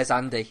 "Right, where's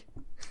Andy?"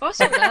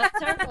 Also, that's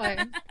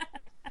terrifying.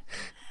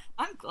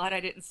 I'm glad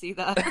I didn't see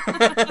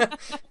that.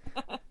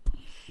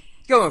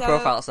 Go on,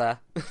 profiles there.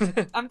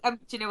 Do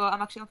you know what?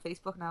 I'm actually on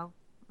Facebook now.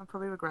 I'll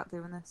probably regret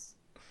doing this.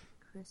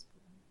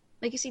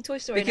 Like you see Toy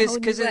Story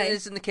because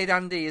isn't the kid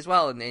Andy as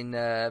well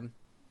in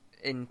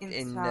in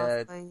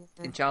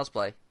Child's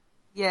Play.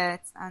 Yeah,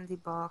 it's Andy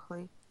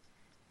Barclay.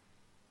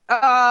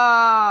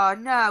 Oh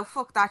no!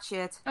 Fuck that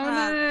shit. Oh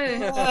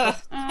no!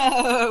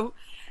 No.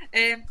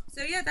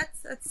 So yeah,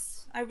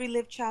 that's I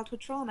relived childhood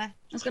trauma.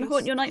 It's going to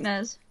haunt your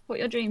nightmares, haunt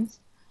your dreams.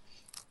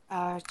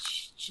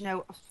 You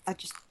know, I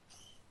just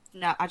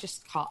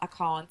can't. I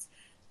can't.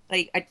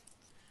 Like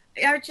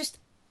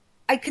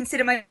I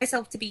consider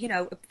myself to be, you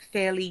know, a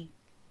fairly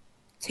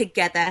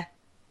together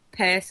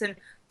person,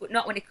 but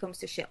not when it comes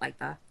to shit like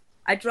that.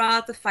 I'd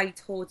rather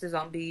fight hordes of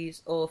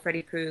zombies or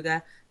Freddy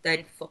Krueger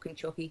than fucking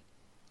Chucky,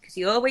 because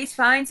he always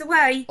finds a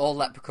way. Or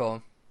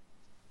Leprechaun.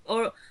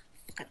 Or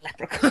fucking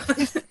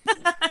Leprechaun.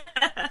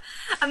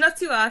 I'm not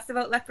too arsed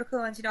about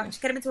Leprechauns, you know.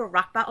 Just get him into a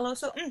rap battle or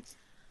something,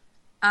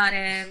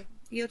 and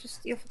you'll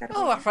forget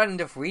about a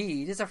friend of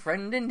weed is a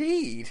friend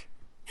indeed.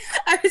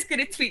 I was going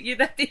to tweet you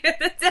that the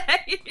other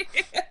day.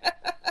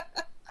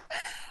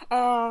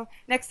 Oh,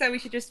 next time we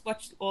should just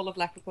watch all of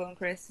Leprechaun,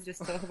 Chris, and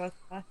just talk about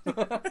that.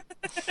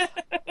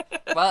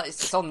 Well,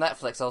 it's on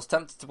Netflix. I was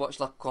tempted to watch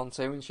Leprechaun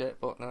 2 and shit,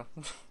 but no.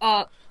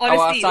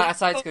 Honestly, I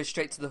decided to go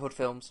straight to the Hood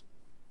films.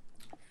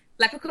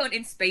 Leprechaun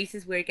in Space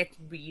is where it gets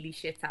really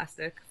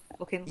shit-tastic.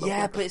 Fucking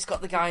yeah, but it's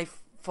got the guy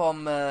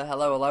from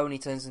Hello Hello, and he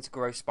turns into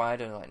Gross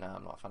Spider, and I'm like, no,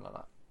 I'm not a fan of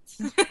that.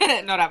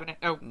 Not having it.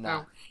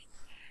 No.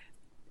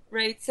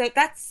 Right, so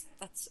that's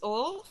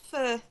all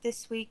for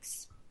this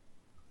week's.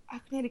 I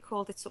nearly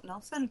called it something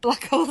else then.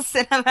 Black Hole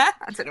Cinema.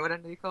 I don't know what I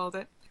nearly called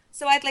it.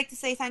 So I'd like to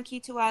say thank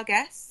you to our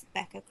guests,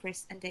 Becca,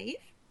 Chris, and Dave.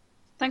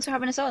 Thanks for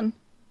having us on.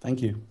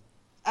 Thank you.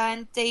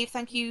 And Dave,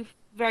 thank you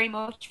very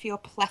much for your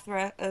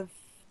plethora of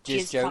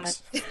jizz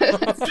jokes.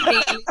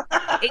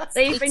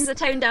 Dave brings the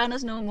tone down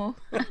as normal.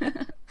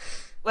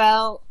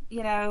 Well,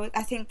 you know,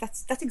 I think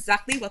that's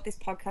exactly what this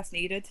podcast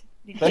needed.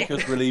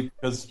 Becca's relieved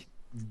because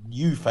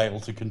you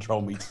failed to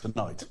control me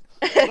tonight.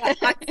 Well,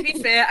 to be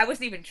fair, I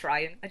wasn't even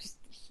trying.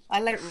 I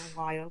let it run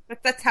wild.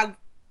 But that's how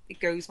it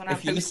goes when I'm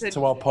If you listen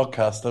to our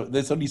podcast,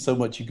 there's only so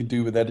much you can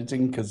do with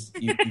editing, because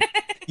you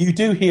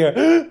do hear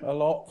a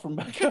lot from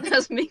Becca.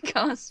 That's me,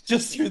 cast.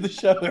 Just through the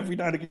show every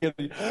now and again.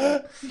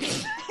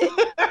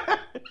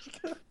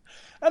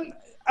 And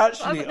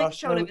actually, our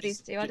show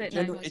it's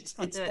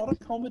not a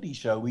comedy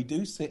show. We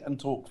do sit and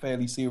talk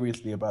fairly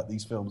seriously about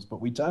these films,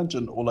 but we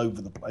tangent all over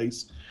the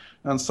place,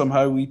 and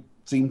somehow we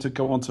seem to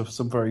go on to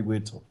some very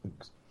weird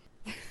topics.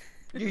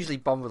 Usually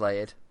bomb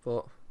related,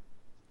 but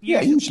yeah,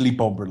 usually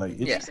bomb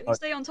related. Yeah, we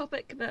stay on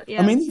topic, but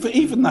yeah. I mean,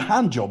 even the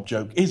hand job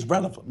joke is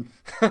relevant.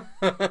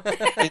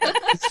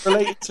 It's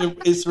related to.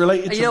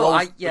 You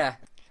know, yeah.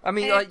 I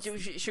mean, like,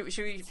 should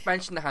we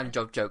mention the hand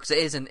job joke? Because it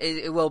isn't.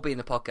 It will be in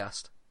the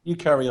podcast. You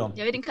carry on.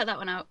 Yeah, we didn't cut that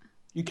one out.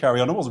 You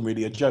carry on. It wasn't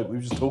really a joke. We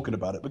were just talking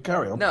about it, but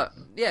carry on. No.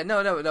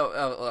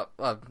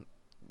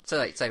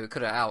 Say we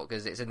cut it out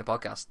because it's in the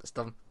podcast. It's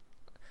done.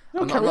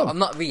 No, I'm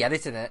not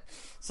re-editing it.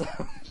 So.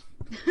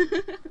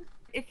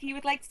 If you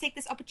would like to take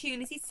this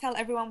opportunity to tell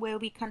everyone where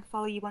we can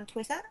follow you on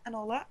Twitter and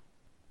all that.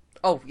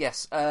 Oh,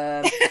 yes.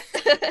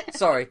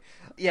 Sorry.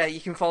 Yeah, you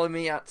can follow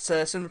me at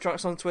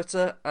Cinematronics on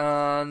Twitter,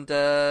 and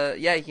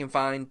you can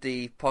find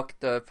the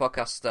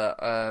podcast that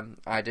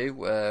I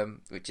do,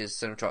 which is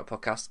Cinematronics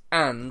Podcast,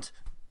 and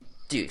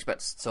Do You Expect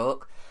Us to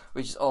Talk,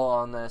 which is all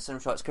on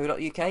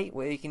cinematronics.co.uk,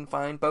 where you can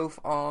find both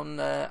on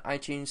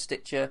iTunes,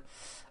 Stitcher,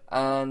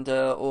 and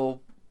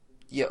all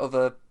your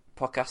other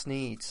podcast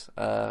needs.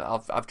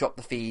 I've dropped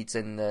the feeds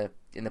in the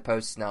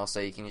posts now, so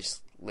you can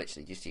just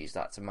literally just use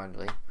that to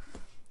manually,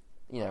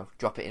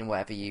 drop it in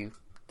wherever you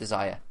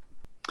desire.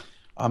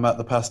 I'm at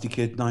the Pasty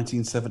Kid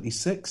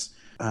 1976,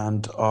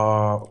 and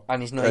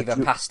he's not either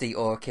a pasty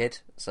or a kid,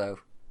 so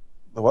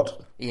the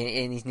what?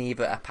 And he's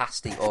neither a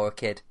pasty or a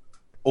kid,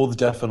 or the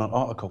definite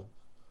article.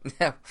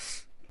 No.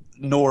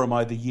 Nor am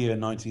I the year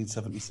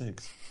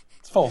 1976.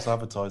 It's false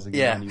advertising.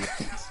 Yeah.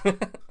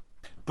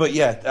 But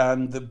yeah,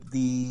 and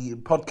the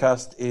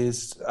podcast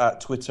is at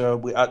Twitter.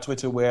 We're at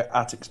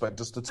Expect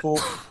Us to Talk,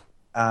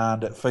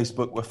 and at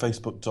Facebook, we're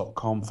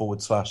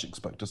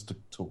facebook.com/Expect Us to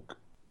Talk.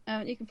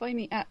 You can find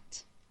me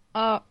at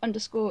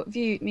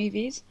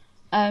r_view_movies.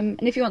 And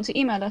if you want to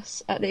email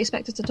us at the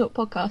Expect Us to Talk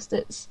podcast,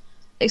 it's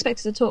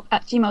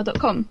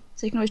expectusttalk@gmail.com.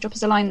 So you can always drop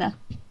us a line there.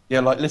 Yeah,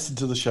 listen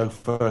to the show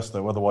first,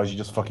 though. Otherwise, you're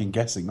just fucking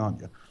guessing,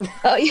 aren't you?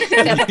 Oh,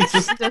 yeah.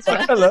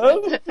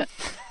 Hello.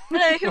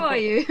 Hello, who are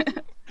you?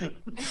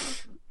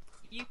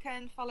 You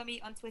can follow me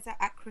on Twitter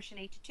at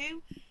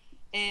Crushing82.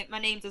 My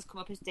name does come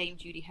up as Dame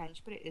Judy Hench,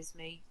 but it is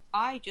me.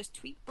 I just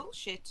tweet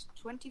bullshit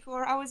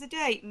 24 hours a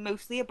day,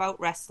 mostly about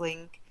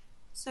wrestling.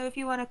 So if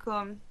you want to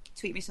come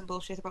tweet me some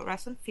bullshit about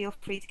wrestling, feel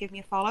free to give me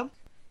a follow.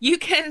 You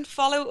can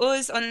follow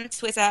us on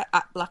Twitter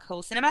at Black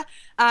Hole Cinema,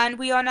 and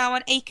we are now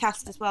on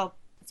Acast as well.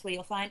 That's where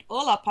you'll find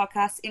all our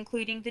podcasts,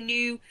 including the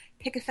new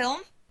Pick a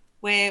Film,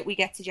 where we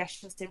get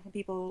suggestions from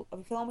people of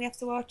a film we have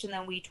to watch, and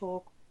then we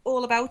talk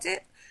all about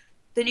it.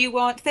 The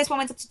first one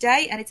went up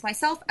today, and it's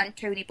myself and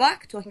Tony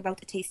Black talking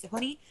about A Taste of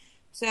Honey.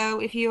 So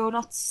if you're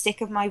not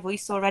sick of my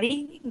voice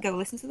already, you can go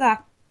listen to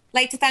that. I'd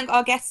like to thank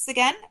our guests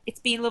again.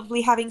 It's been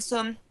lovely having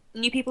some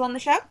new people on the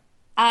show.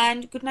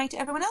 And good night to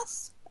everyone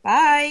else.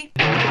 Bye.